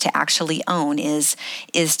boys to actually own is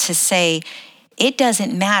to say, it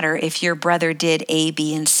doesn't matter if your brother did A,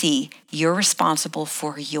 B, and C. You're responsible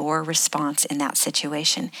for your response in that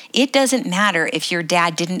situation. It doesn't matter if your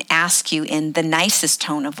dad didn't ask you in the nicest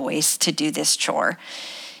tone of voice to do this chore.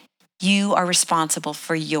 You are responsible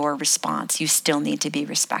for your response. You still need to be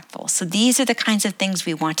respectful. So these are the kinds of things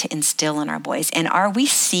we want to instill in our boys. And are we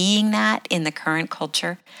seeing that in the current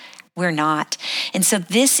culture? We're not. And so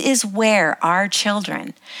this is where our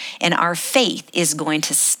children and our faith is going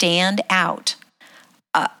to stand out.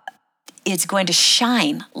 It's going to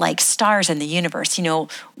shine like stars in the universe. You know,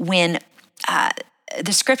 when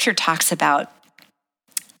the scripture talks about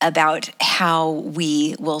how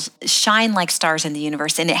we will shine like stars in the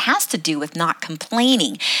universe, and it has to do with not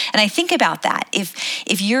complaining. And I think about that.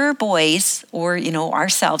 If your boys or,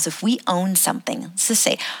 ourselves, if we own something, let's just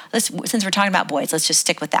say, since we're talking about boys, let's just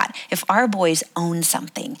stick with that. If our boys own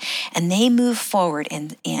something and they move forward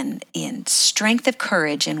in strength of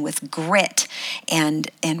courage and with grit and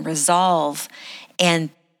resolve, and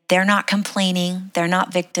they're not complaining, they're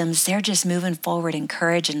not victims, they're just moving forward in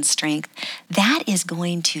courage and strength, that is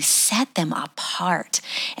going to set them apart.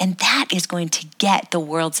 And that is going to get the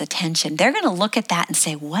world's attention. They're going to look at that and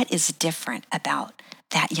say, what is different about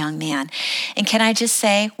that young man? And can I just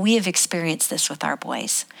say, we have experienced this with our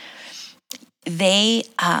boys.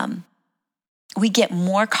 We get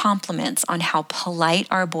more compliments on how polite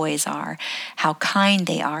our boys are, how kind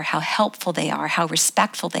they are, how helpful they are, how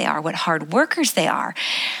respectful they are, what hard workers they are.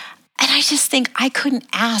 And I just think I couldn't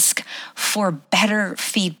ask for better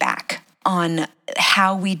feedback on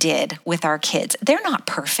how we did with our kids. They're not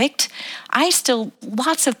perfect.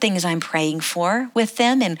 Lots of things I'm praying for with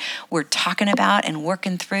them, and we're talking about and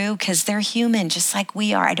working through, because they're human just like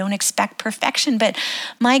we are. I don't expect perfection, but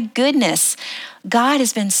my goodness, God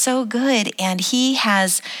has been so good, and He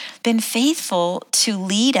has been faithful to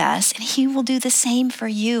lead us, and He will do the same for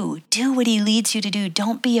you. Do what He leads you to do.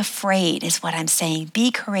 Don't be afraid, is what I'm saying.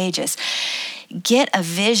 Be courageous. Get a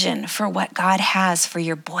vision for what God has for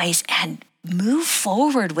your boys and move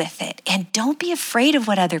forward with it. And don't be afraid of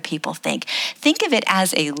what other people think. Think of it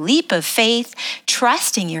as a leap of faith,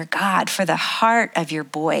 trusting your God for the heart of your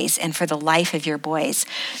boys and for the life of your boys.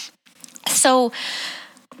 So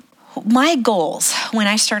my goals when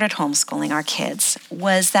I started homeschooling our kids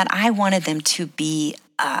was that I wanted them to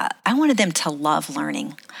love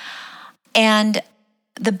learning. And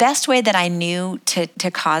the best way that I knew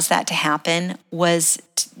to cause that to happen was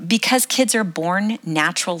because kids are born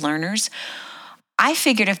natural learners. I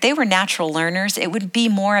figured if they were natural learners, it would be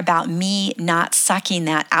more about me not sucking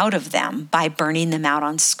that out of them by burning them out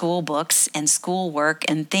on school books and schoolwork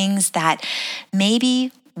and things that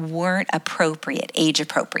maybe weren't age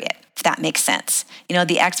appropriate, if that makes sense.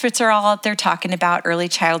 The experts are all out there talking about early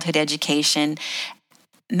childhood education.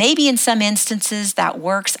 Maybe in some instances that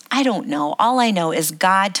works. I don't know. All I know is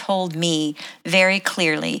God told me very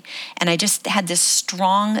clearly, and I just had this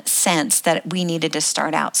strong sense that we needed to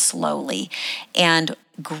start out slowly and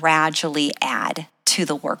gradually add to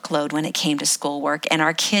the workload when it came to schoolwork. And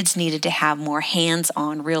our kids needed to have more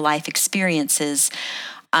hands-on real-life experiences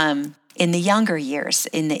in the younger years,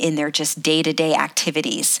 in their just day-to-day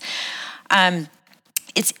activities.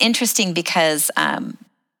 It's interesting because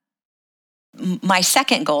my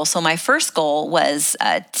second goal, so my first goal was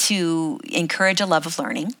to encourage a love of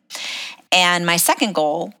learning. And my second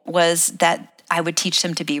goal was that I would teach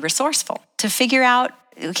them to be resourceful, to figure out,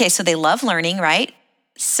 okay, so they love learning, right?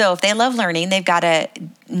 So if they love learning, they've got to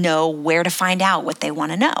know where to find out what they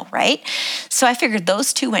want to know, right? So I figured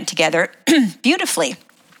those two went together beautifully.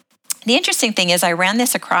 The interesting thing is I ran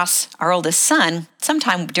this across our oldest son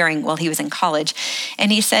sometime while he was in college,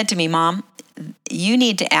 and he said to me, Mom, you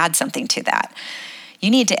need to add something to that.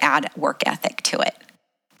 You need to add work ethic to it.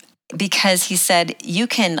 Because he said, you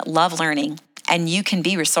can love learning and you can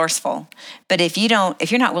be resourceful, but if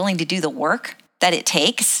you're not willing to do the work that it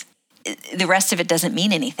takes, the rest of it doesn't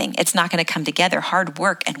mean anything. It's not going to come together. Hard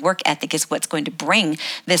work and work ethic is what's going to bring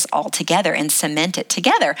this all together and cement it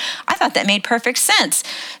together. I thought that made perfect sense.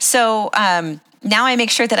 So now I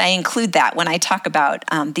make sure that I include that when I talk about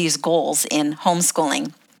these goals in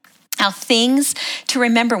homeschooling. Now, things to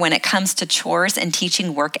remember when it comes to chores and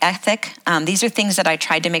teaching work ethic, these are things that I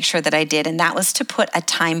tried to make sure that I did, and that was to put a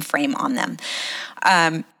time frame on them.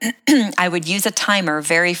 I would use a timer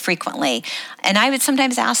very frequently, and I would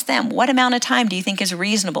sometimes ask them, what amount of time do you think is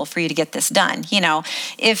reasonable for you to get this done?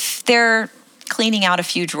 If they're cleaning out a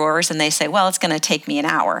few drawers and they say, well, it's going to take me an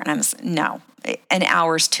hour, and I'm no, an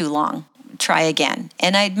hour's too long. Try again.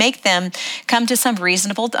 And I'd make them come to some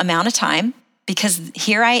reasonable amount of time. Because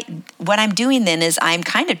what I'm doing then is I'm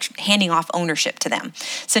kind of handing off ownership to them.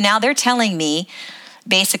 So now they're telling me,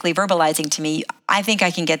 basically verbalizing to me, I think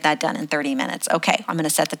I can get that done in 30 minutes. Okay, I'm going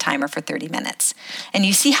to set the timer for 30 minutes. And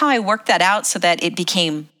you see how I worked that out so that it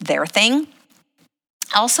became their thing?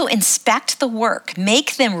 Also, inspect the work.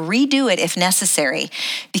 Make them redo it if necessary,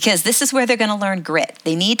 because this is where they're going to learn grit.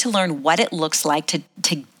 They need to learn what it looks like to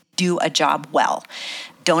do a job well.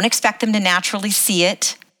 Don't expect them to naturally see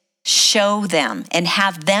it. Show them and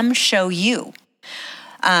have them show you.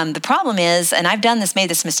 The problem is, and I've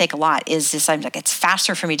made this mistake a lot, is just I'm like, it's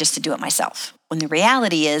faster for me just to do it myself. When the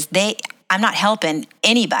reality is I'm not helping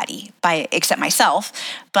anybody except myself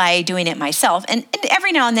by doing it myself. And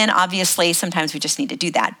every now and then, obviously, sometimes we just need to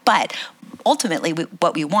do that. But ultimately,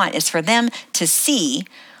 what we want is for them to see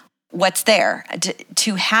what's there,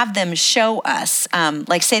 to have them show us,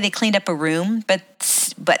 like say they cleaned up a room, but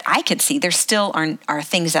I could see there still are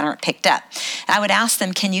things that aren't picked up. I would ask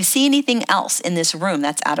them, can you see anything else in this room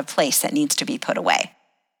that's out of place that needs to be put away?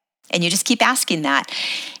 And you just keep asking that.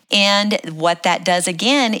 And what that does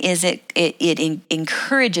again is it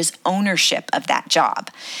encourages ownership of that job.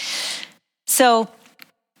 So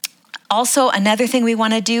also, another thing we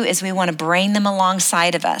want to do is we want to bring them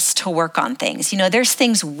alongside of us to work on things. There's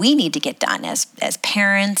things we need to get done as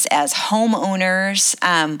parents, as homeowners.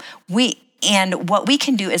 And what we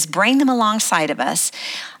can do is bring them alongside of us,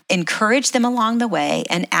 encourage them along the way,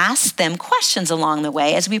 and ask them questions along the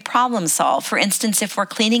way as we problem solve. For instance, if we're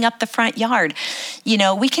cleaning up the front yard,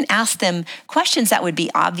 we can ask them questions that would be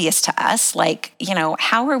obvious to us, like,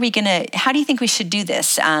 how do you think we should do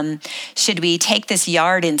this? Should we take this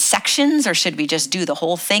yard in sections, or should we just do the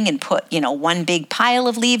whole thing and put, one big pile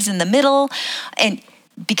of leaves in the middle? And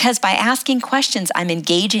because by asking questions, I'm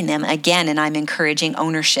engaging them again, and I'm encouraging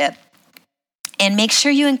ownership. And make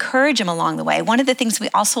sure you encourage them along the way. One of the things we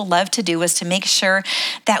also love to do was to make sure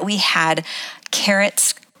that we had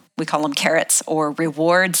carrots. We call them carrots, or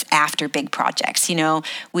rewards after big projects.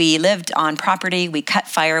 We lived on property, we cut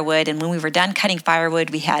firewood, and when we were done cutting firewood,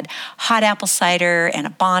 we had hot apple cider and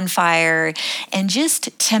a bonfire, and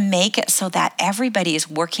just to make it so that everybody is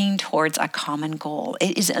working towards a common goal.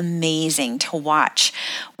 It is amazing to watch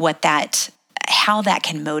how that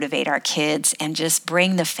can motivate our kids and just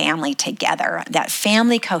bring the family together. That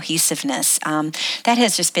family cohesiveness, that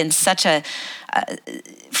has just been such a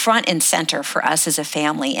front and center for us as a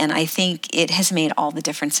family. And I think it has made all the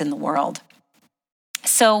difference in the world.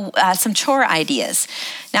 So some chore ideas.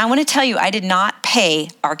 Now I want to tell you, I did not pay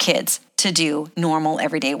our kids to do normal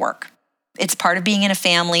everyday work. It's part of being in a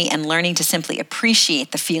family and learning to simply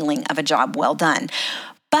appreciate the feeling of a job well done.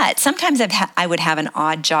 But sometimes I would have an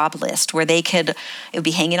odd job list where it would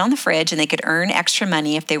be hanging on the fridge, and they could earn extra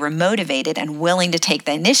money if they were motivated and willing to take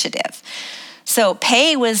the initiative. So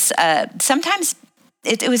pay was sometimes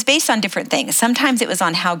it was based on different things. Sometimes it was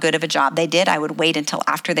on how good of a job they did. I would wait until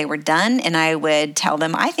after they were done, and I would tell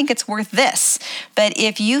them, I think it's worth this. But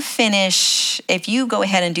if you go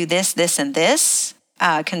ahead and do this, this, and this,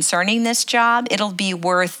 concerning this job, it'll be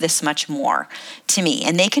worth this much more to me.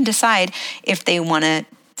 And they can decide if they want to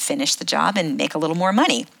finish the job and make a little more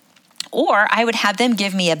money. Or I would have them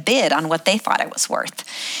give me a bid on what they thought it was worth.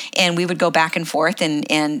 And we would go back and forth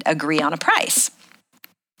and agree on a price.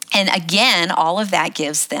 And again, all of that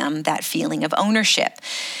gives them that feeling of ownership.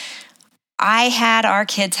 I had our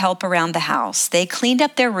kids help around the house. They cleaned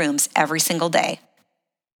up their rooms every single day.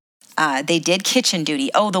 They did kitchen duty.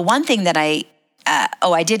 Oh, the one thing that I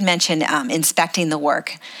did mention inspecting the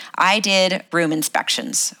work. I did room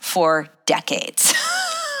inspections for decades.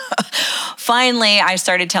 Finally, I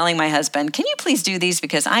started telling my husband, can you please do these,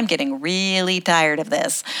 because I'm getting really tired of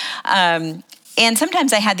this. And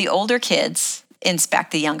sometimes I had the older kids inspect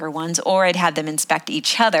the younger ones, or I'd have them inspect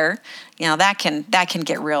each other. That can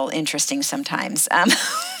get real interesting sometimes.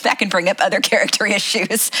 That can bring up other character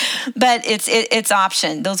issues, but it's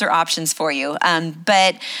option. Those are options for you.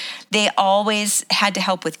 But they always had to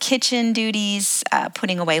help with kitchen duties,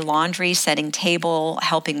 putting away laundry, setting table,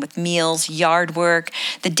 helping with meals, yard work,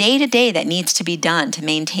 the day-to-day that needs to be done to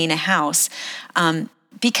maintain a house.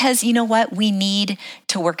 Because you know what? We need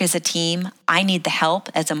to work as a team. I need the help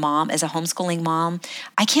as a mom, as a homeschooling mom.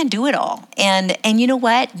 I can't do it all. And you know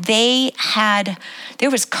what?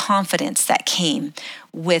 There was confidence that came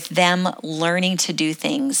with them learning to do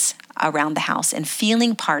things around the house and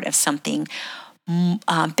feeling part of something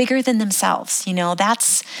bigger than themselves.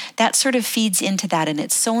 That sort of feeds into that. And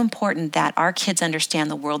it's so important that our kids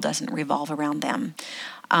understand the world doesn't revolve around them.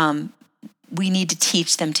 We need to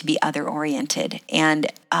teach them to be other-oriented.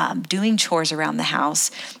 And doing chores around the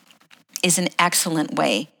house is an excellent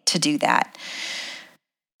way to do that.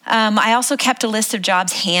 I also kept a list of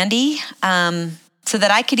jobs handy so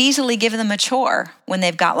that I could easily give them a chore when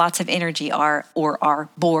they've got lots of energy or are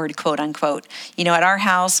bored, quote unquote. At our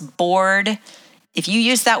house, bored, if you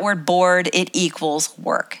use that word bored, it equals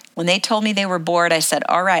work. When they told me they were bored, I said,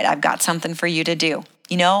 all right, I've got something for you to do.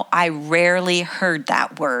 I rarely heard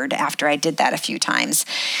that word after I did that a few times.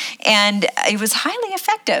 And it was highly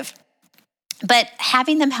effective. But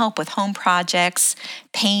having them help with home projects,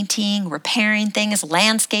 painting, repairing things,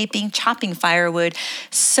 landscaping, chopping firewood,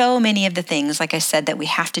 so many of the things, like I said, that we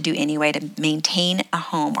have to do anyway to maintain a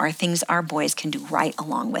home are things our boys can do right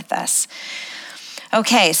along with us.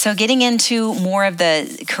 Okay, so getting into more of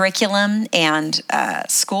the curriculum and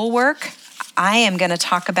schoolwork, I am going to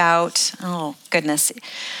talk about, oh goodness,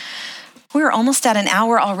 we're almost at an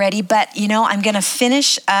hour already, but I'm going to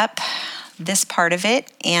finish up this part of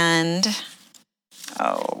it and,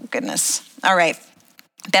 oh goodness. All right,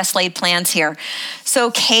 best laid plans here.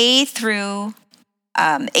 So K through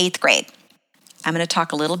 8th grade, I'm going to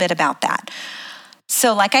talk a little bit about that.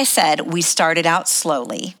 So like I said, we started out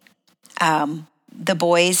slowly. The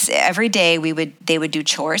boys, every day they would do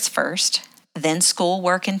chores first, then school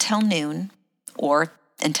work until noon or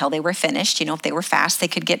until they were finished. If they were fast, they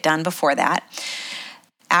could get done before that.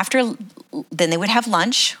 Then they would have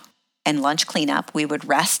lunch and lunch cleanup. We would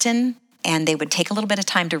rest and they would take a little bit of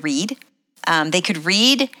time to read. They could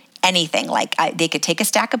read anything. They could take a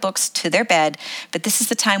stack of books to their bed, but this is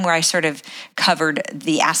the time where I sort of covered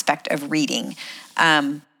the aspect of reading.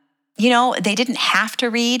 They didn't have to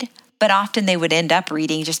read, but often they would end up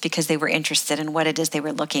reading just because they were interested in what it is they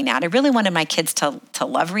were looking at. I really wanted my kids to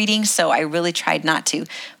love reading, so I really tried not to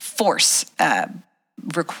force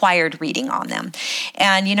required reading on them.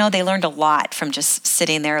 And, they learned a lot from just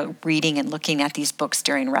sitting there reading and looking at these books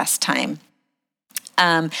during rest time.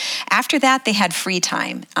 After that, they had free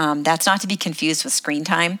time. That's not to be confused with screen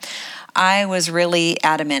time. I was really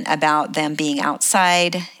adamant about them being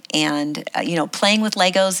outside and, playing with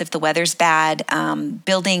Legos if the weather's bad,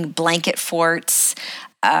 building blanket forts,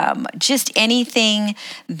 just anything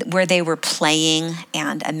where they were playing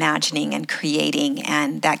and imagining and creating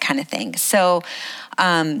and that kind of thing. So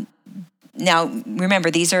now, remember,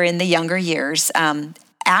 these are in the younger years.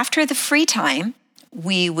 After the free time,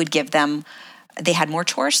 we would give them, they had more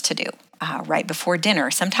chores to do. Right before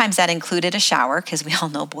dinner. Sometimes that included a shower because we all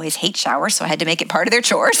know boys hate showers, so I had to make it part of their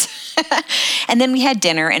chores. And then we had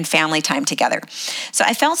dinner and family time together. So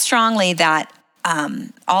I felt strongly that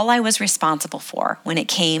all I was responsible for when it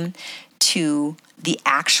came to the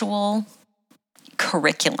actual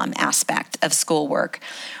curriculum aspect of schoolwork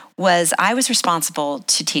was I was responsible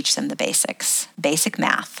to teach them the basics, basic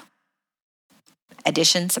math,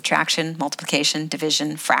 addition, subtraction, multiplication,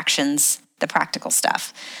 division, fractions, the practical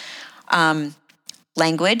stuff.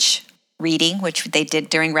 Language, reading, which they did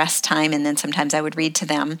during rest time, and then sometimes I would read to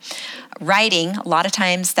them. Writing, a lot of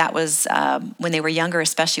times that was, when they were younger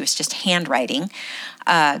especially, it was just handwriting.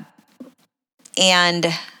 And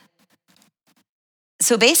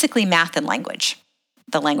so basically math and language,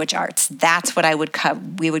 the language arts, that's what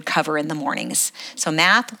we would cover in the mornings. So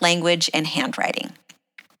math, language, and handwriting.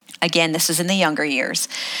 Again, this is in the younger years.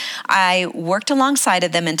 I worked alongside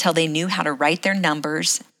of them until they knew how to write their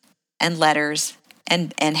numbers and letters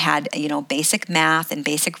and had, basic math and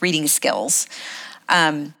basic reading skills.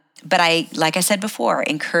 But I, like I said before,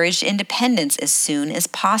 encouraged independence as soon as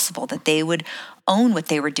possible, that they would own what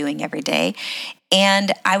they were doing every day.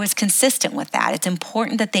 And I was consistent with that. It's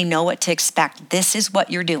important that they know what to expect. This is what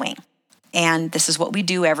you're doing. And this is what we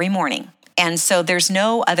do every morning. And so there's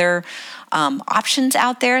no other options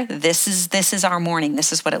out there. This is our morning.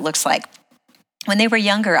 This is what it looks like. When they were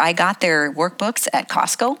younger, I got their workbooks at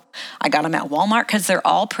Costco. I got them at Walmart because they're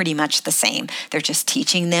all pretty much the same. They're just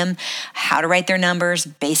teaching them how to write their numbers,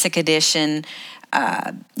 basic addition,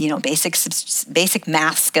 basic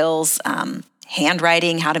math skills,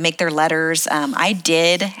 handwriting, how to make their letters. I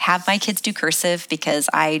did have my kids do cursive because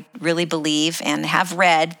I really believe and have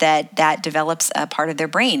read that develops a part of their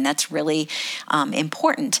brain that's really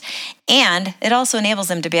important. And it also enables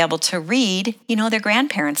them to be able to read, their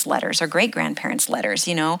grandparents' letters or great-grandparents' letters.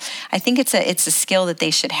 I think it's a skill that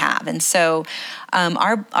they should have. And so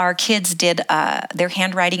our kids did, their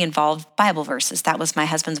handwriting involved Bible verses. That was my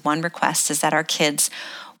husband's one request, is that our kids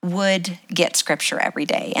would get scripture every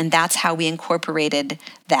day. And that's how we incorporated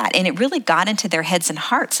that. And it really got into their heads and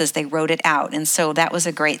hearts as they wrote it out. And so that was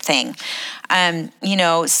a great thing.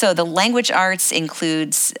 So the language arts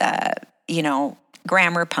includes,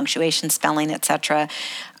 grammar, punctuation, spelling, etc.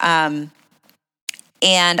 And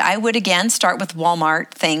I would again start with Walmart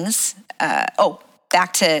things.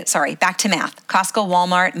 Back to math. Costco,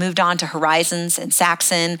 Walmart, moved on to Horizons and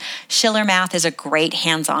Saxon. Schiller Math is a great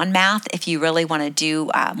hands-on math if you really want to do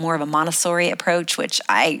more of a Montessori approach, which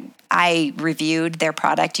I reviewed their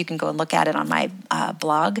product. You can go and look at it on my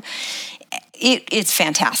blog. It's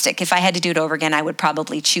fantastic. If I had to do it over again, I would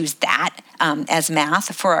probably choose that as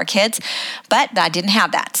math for our kids, but I didn't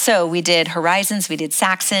have that. So we did Horizons, we did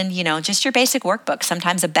Saxon, just your basic workbook,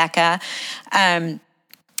 sometimes a Becca.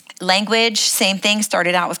 Language, same thing,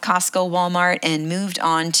 started out with Costco, Walmart, and moved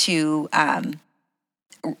on to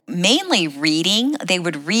mainly reading. They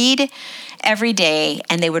would read every day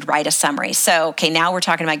and they would write a summary. So, now we're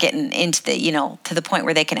talking about getting into the, to the point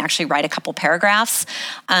where they can actually write a couple paragraphs.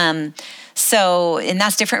 And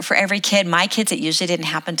that's different for every kid. My kids, it usually didn't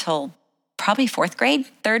happen until probably fourth grade.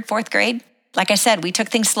 Like I said, we took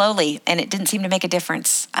things slowly and it didn't seem to make a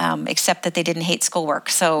difference, except that they didn't hate schoolwork.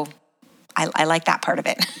 So I like that part of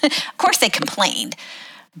it. Of course they complained,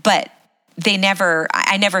 but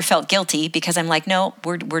I never felt guilty because I'm like, no,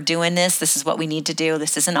 we're doing this. This is what we need to do.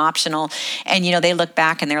 This isn't optional. And, they look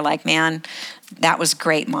back and they're like, man, That was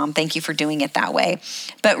great, Mom. Thank you for doing it that way.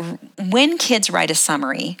 But when kids write a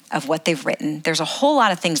summary of what they've written, there's a whole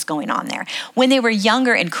lot of things going on there. When they were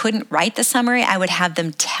younger and couldn't write the summary, I would have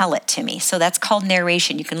them tell it to me. So that's called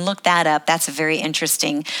narration. You can look that up. That's a very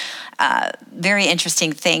interesting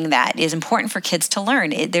thing that is important for kids to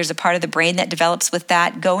learn. There's a part of the brain that develops with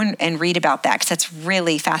that. Go and read about that because that's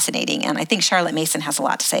really fascinating. And I think Charlotte Mason has a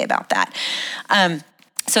lot to say about that.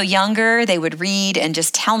 So younger, they would read and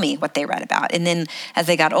just tell me what they read about. And then as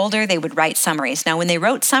they got older, they would write summaries. Now, when they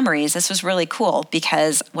wrote summaries, this was really cool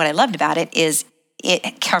because what I loved about it is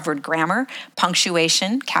it covered grammar,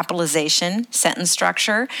 punctuation, capitalization, sentence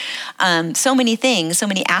structure, so many things, so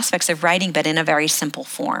many aspects of writing, but in a very simple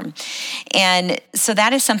form. And so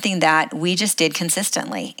that is something that we just did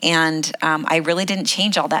consistently. And I really didn't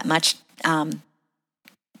change all that much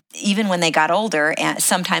even when they got older. And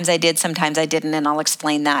sometimes I did, sometimes I didn't, and I'll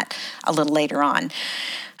explain that a little later on.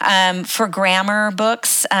 For grammar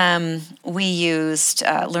books, we used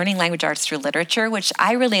Learning Language Arts Through Literature, which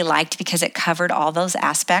I really liked because it covered all those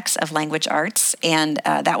aspects of language arts. And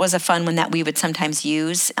that was a fun one that we would sometimes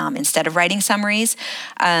use instead of writing summaries.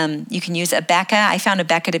 You can use Abeka. I found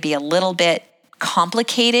Abeka to be a little bit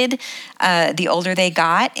complicated the older they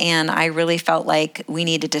got, and I really felt like we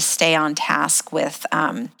needed to stay on task with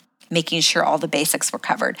making sure all the basics were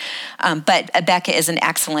covered. But Abeka is an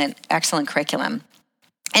excellent curriculum.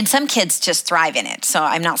 And some kids just thrive in it. So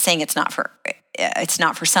I'm not saying it's not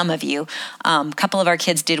for some of you. A couple of our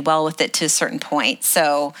kids did well with it to a certain point.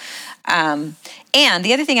 So, and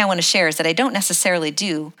the other thing I want to share is that I don't necessarily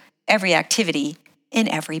do every activity in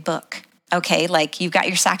every book. Okay, like you've got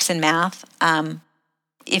your Saxon math.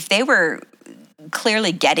 If they were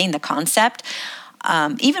clearly getting the concept,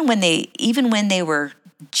 even when they were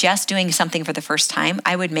just doing something for the first time,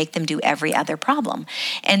 I would make them do every other problem.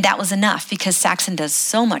 And that was enough because Saxon does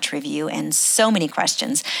so much review and so many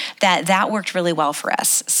questions that worked really well for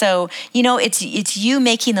us. So, it's you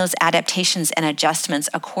making those adaptations and adjustments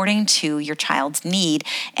according to your child's need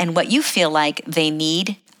and what you feel like they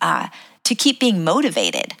need to keep being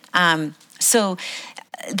motivated. So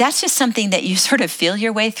that's just something that you sort of feel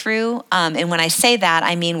your way through. And when I say that,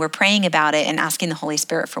 I mean, we're praying about it and asking the Holy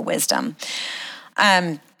Spirit for wisdom.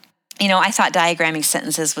 I thought diagramming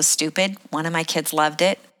sentences was stupid. One of my kids loved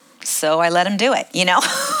it, so I let him do it, He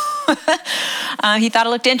thought it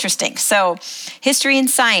looked interesting. So history and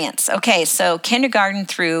science. Okay, so kindergarten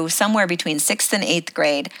through somewhere between 6th and 8th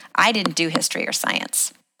grade, I didn't do history or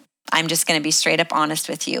science. I'm just going to be straight up honest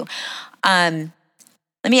with you.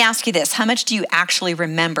 Let me ask you this. How much do you actually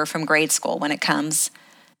remember from grade school when it comes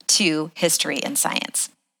to history and science?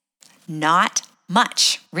 Not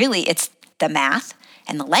much. Really, it's the math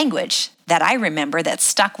and the language that I remember that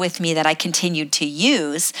stuck with me that I continued to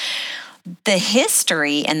use. The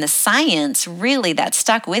history and the science really that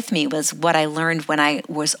stuck with me was what I learned when I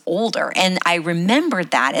was older. And I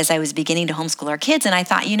remembered that as I was beginning to homeschool our kids. And I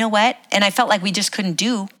thought, you know what? And I felt like we just couldn't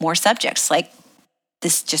do more subjects. Like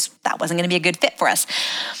that wasn't going to be a good fit for us.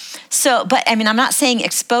 So, but I mean, I'm not saying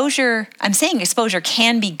exposure, I'm saying exposure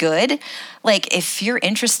can be good. Like if you're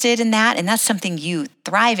interested in that and that's something you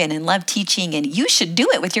thrive in and love teaching, and you should do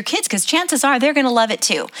it with your kids because chances are they're going to love it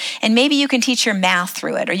too. And maybe you can teach your math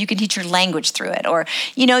through it, or you can teach your language through it, or,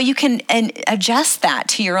 you can adjust that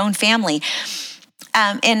to your own family.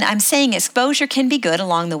 And I'm saying exposure can be good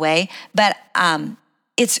along the way, but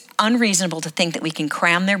it's unreasonable to think that we can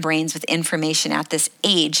cram their brains with information at this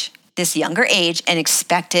younger age, and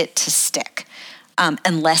expect it to stick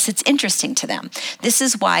unless it's interesting to them. This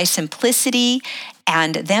is why simplicity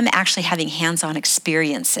and them actually having hands-on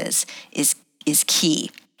experiences is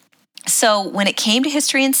key. So when it came to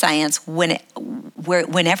history and science,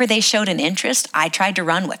 whenever they showed an interest, I tried to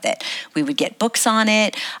run with it. We would get books on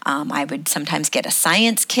it. I would sometimes get a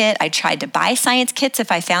science kit. I tried to buy science kits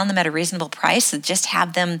if I found them at a reasonable price, and just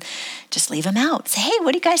have them, just leave them out. Say, hey,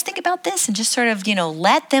 what do you guys think about this? And just sort of,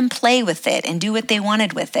 let them play with it and do what they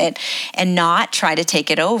wanted with it, and not try to take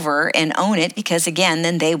it over and own it, because again,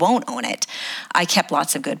 then they won't own it. I kept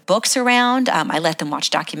lots of good books around. I let them watch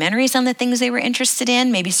documentaries on the things they were interested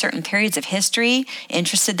in, maybe certain periods of history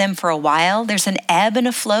interested them for a while. There's an ebb and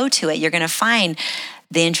a flow to it. You're going to find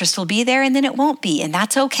the interest will be there and then it won't be, and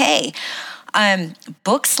that's okay.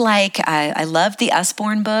 Books like, I love the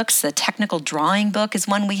Usborne books. The technical drawing book is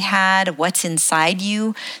one we had. What's Inside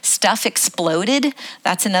You? Stuff Exploded.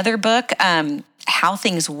 That's another book. How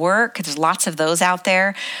Things Work. There's lots of those out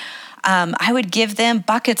there. I would give them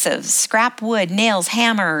buckets of scrap wood, nails,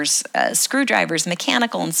 hammers, screwdrivers,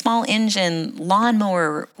 mechanical and small engine,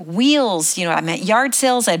 lawnmower, wheels. I'm at yard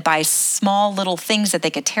sales. I'd buy small little things that they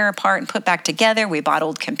could tear apart and put back together. We bought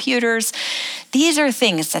old computers. These are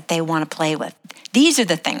things that they want to play with. These are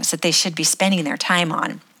the things that they should be spending their time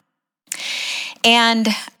on. And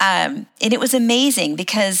it was amazing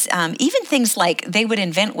because even things like they would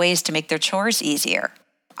invent ways to make their chores easier.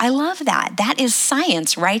 I love that. That is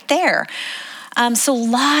science right there. So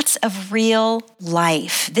lots of real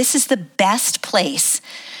life. This is the best place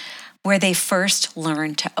where they first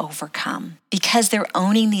learn to overcome because they're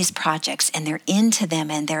owning these projects and they're into them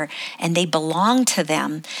and they belong to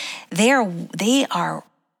them. They're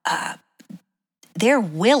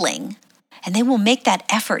willing. And they will make that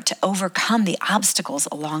effort to overcome the obstacles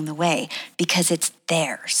along the way because it's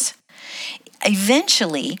theirs.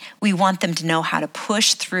 Eventually, we want them to know how to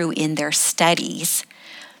push through in their studies,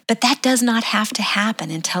 but that does not have to happen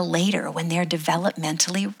until later when they're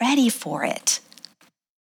developmentally ready for it.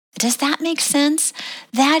 Does that make sense?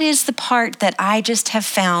 That is the part that I just have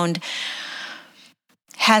found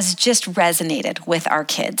has just resonated with our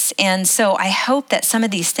kids. And so I hope that some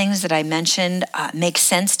of these things that I mentioned make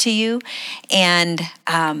sense to you and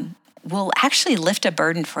will actually lift a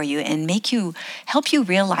burden for you and help you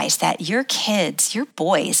realize that your kids, your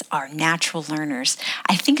boys, are natural learners.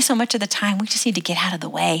 I think so much of the time we just need to get out of the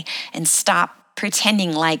way and stop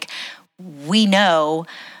pretending like we know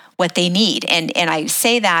what they need. And I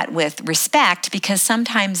say that with respect because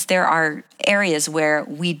sometimes there are areas where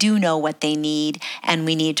we do know what they need and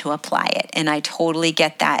we need to apply it. And I totally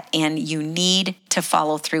get that. And you need to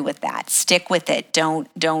follow through with that. Stick with it. Don't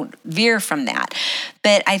veer from that.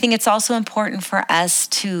 But I think it's also important for us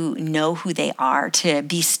to know who they are, to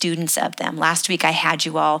be students of them. Last week I had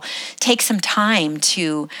you all take some time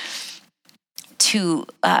to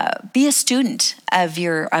be a student of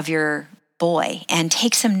your boy and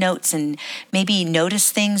take some notes and maybe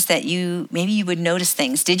notice things that you would notice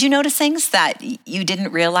things. Did you notice things that you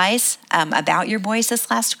didn't realize about your boys this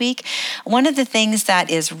last week? One of the things that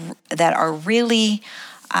are really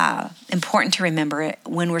important to remember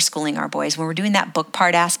when we're schooling our boys, when we're doing that book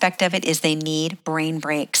part aspect of it, is they need brain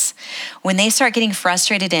breaks. When they start getting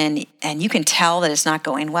frustrated and you can tell that it's not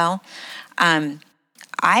going well,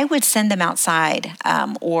 I would send them outside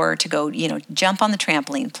or to go, jump on the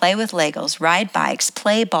trampoline, play with Legos, ride bikes,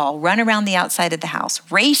 play ball, run around the outside of the house,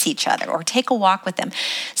 race each other, or take a walk with them.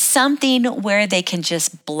 Something where they can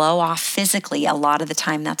just blow off physically. A lot of the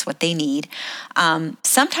time, that's what they need.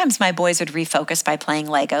 Sometimes my boys would refocus by playing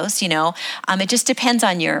Legos. It just depends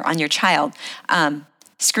on your child.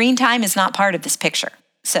 Screen time is not part of this picture.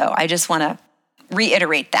 So I just want to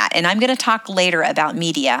reiterate that. And I'm going to talk later about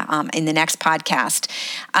media in the next podcast.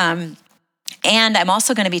 And I'm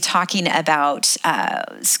also going to be talking about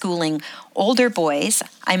schooling older boys.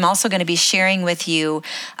 I'm also going to be sharing with you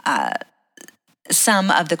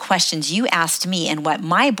some of the questions you asked me and what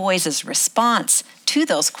my boys' response to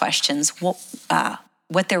those questions,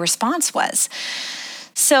 what their response was.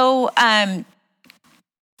 So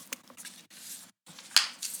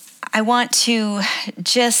I want to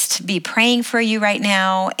just be praying for you right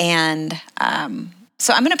now. And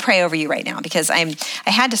so I'm going to pray over you right now because I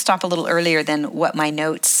had to stop a little earlier than what my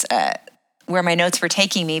notes, where my notes were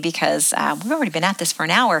taking me because we've already been at this for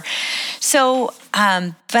an hour. So,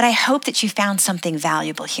 but I hope that you found something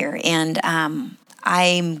valuable here. And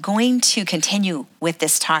I'm going to continue with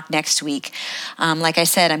this talk next week. Like I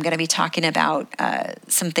said, I'm going to be talking about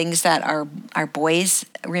some things that our boys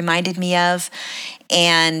reminded me of.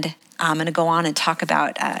 And I'm going to go on and talk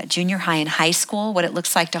about junior high and high school, what it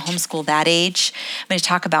looks like to homeschool that age. I'm going to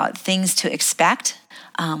talk about things to expect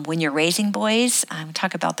when you're raising boys. I'm going to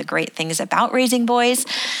talk about the great things about raising boys.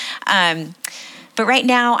 But right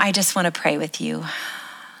now, I just want to pray with you.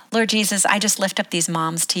 Lord Jesus, I just lift up these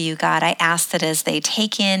moms to you, God. I ask that as they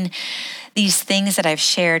take in these things that I've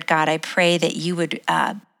shared, God, I pray that you would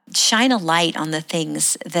shine a light on the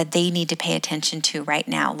things that they need to pay attention to right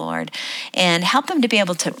now, Lord, and help them to be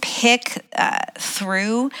able to pick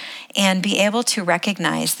through and be able to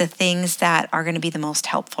recognize the things that are going to be the most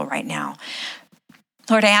helpful right now.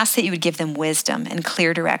 Lord, I ask that you would give them wisdom and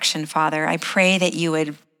clear direction, Father. I pray that you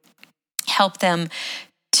would help them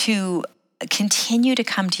to continue to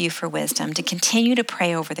come to you for wisdom, to continue to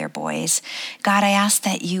pray over their boys. God, I ask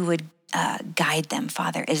that you would guide them,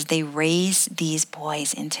 Father, as they raise these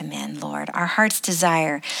boys into men, Lord. Our heart's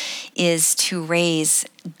desire is to raise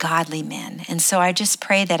godly men. And so I just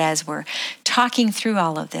pray that as we're talking through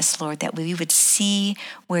all of this, Lord, that we would see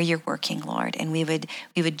where you're working, Lord, and we would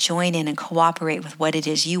join in and cooperate with what it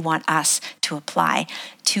is you want us to apply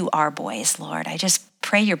to our boys, Lord. I just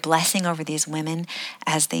pray your blessing over these women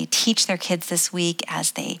as they teach their kids this week,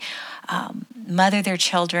 as they mother their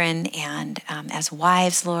children, and as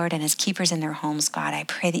wives, Lord, and as keepers in their homes, God. I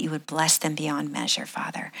pray that you would bless them beyond measure,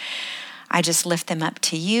 Father. I just lift them up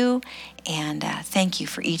to you and thank you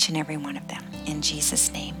for each and every one of them. In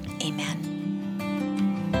Jesus' name, amen.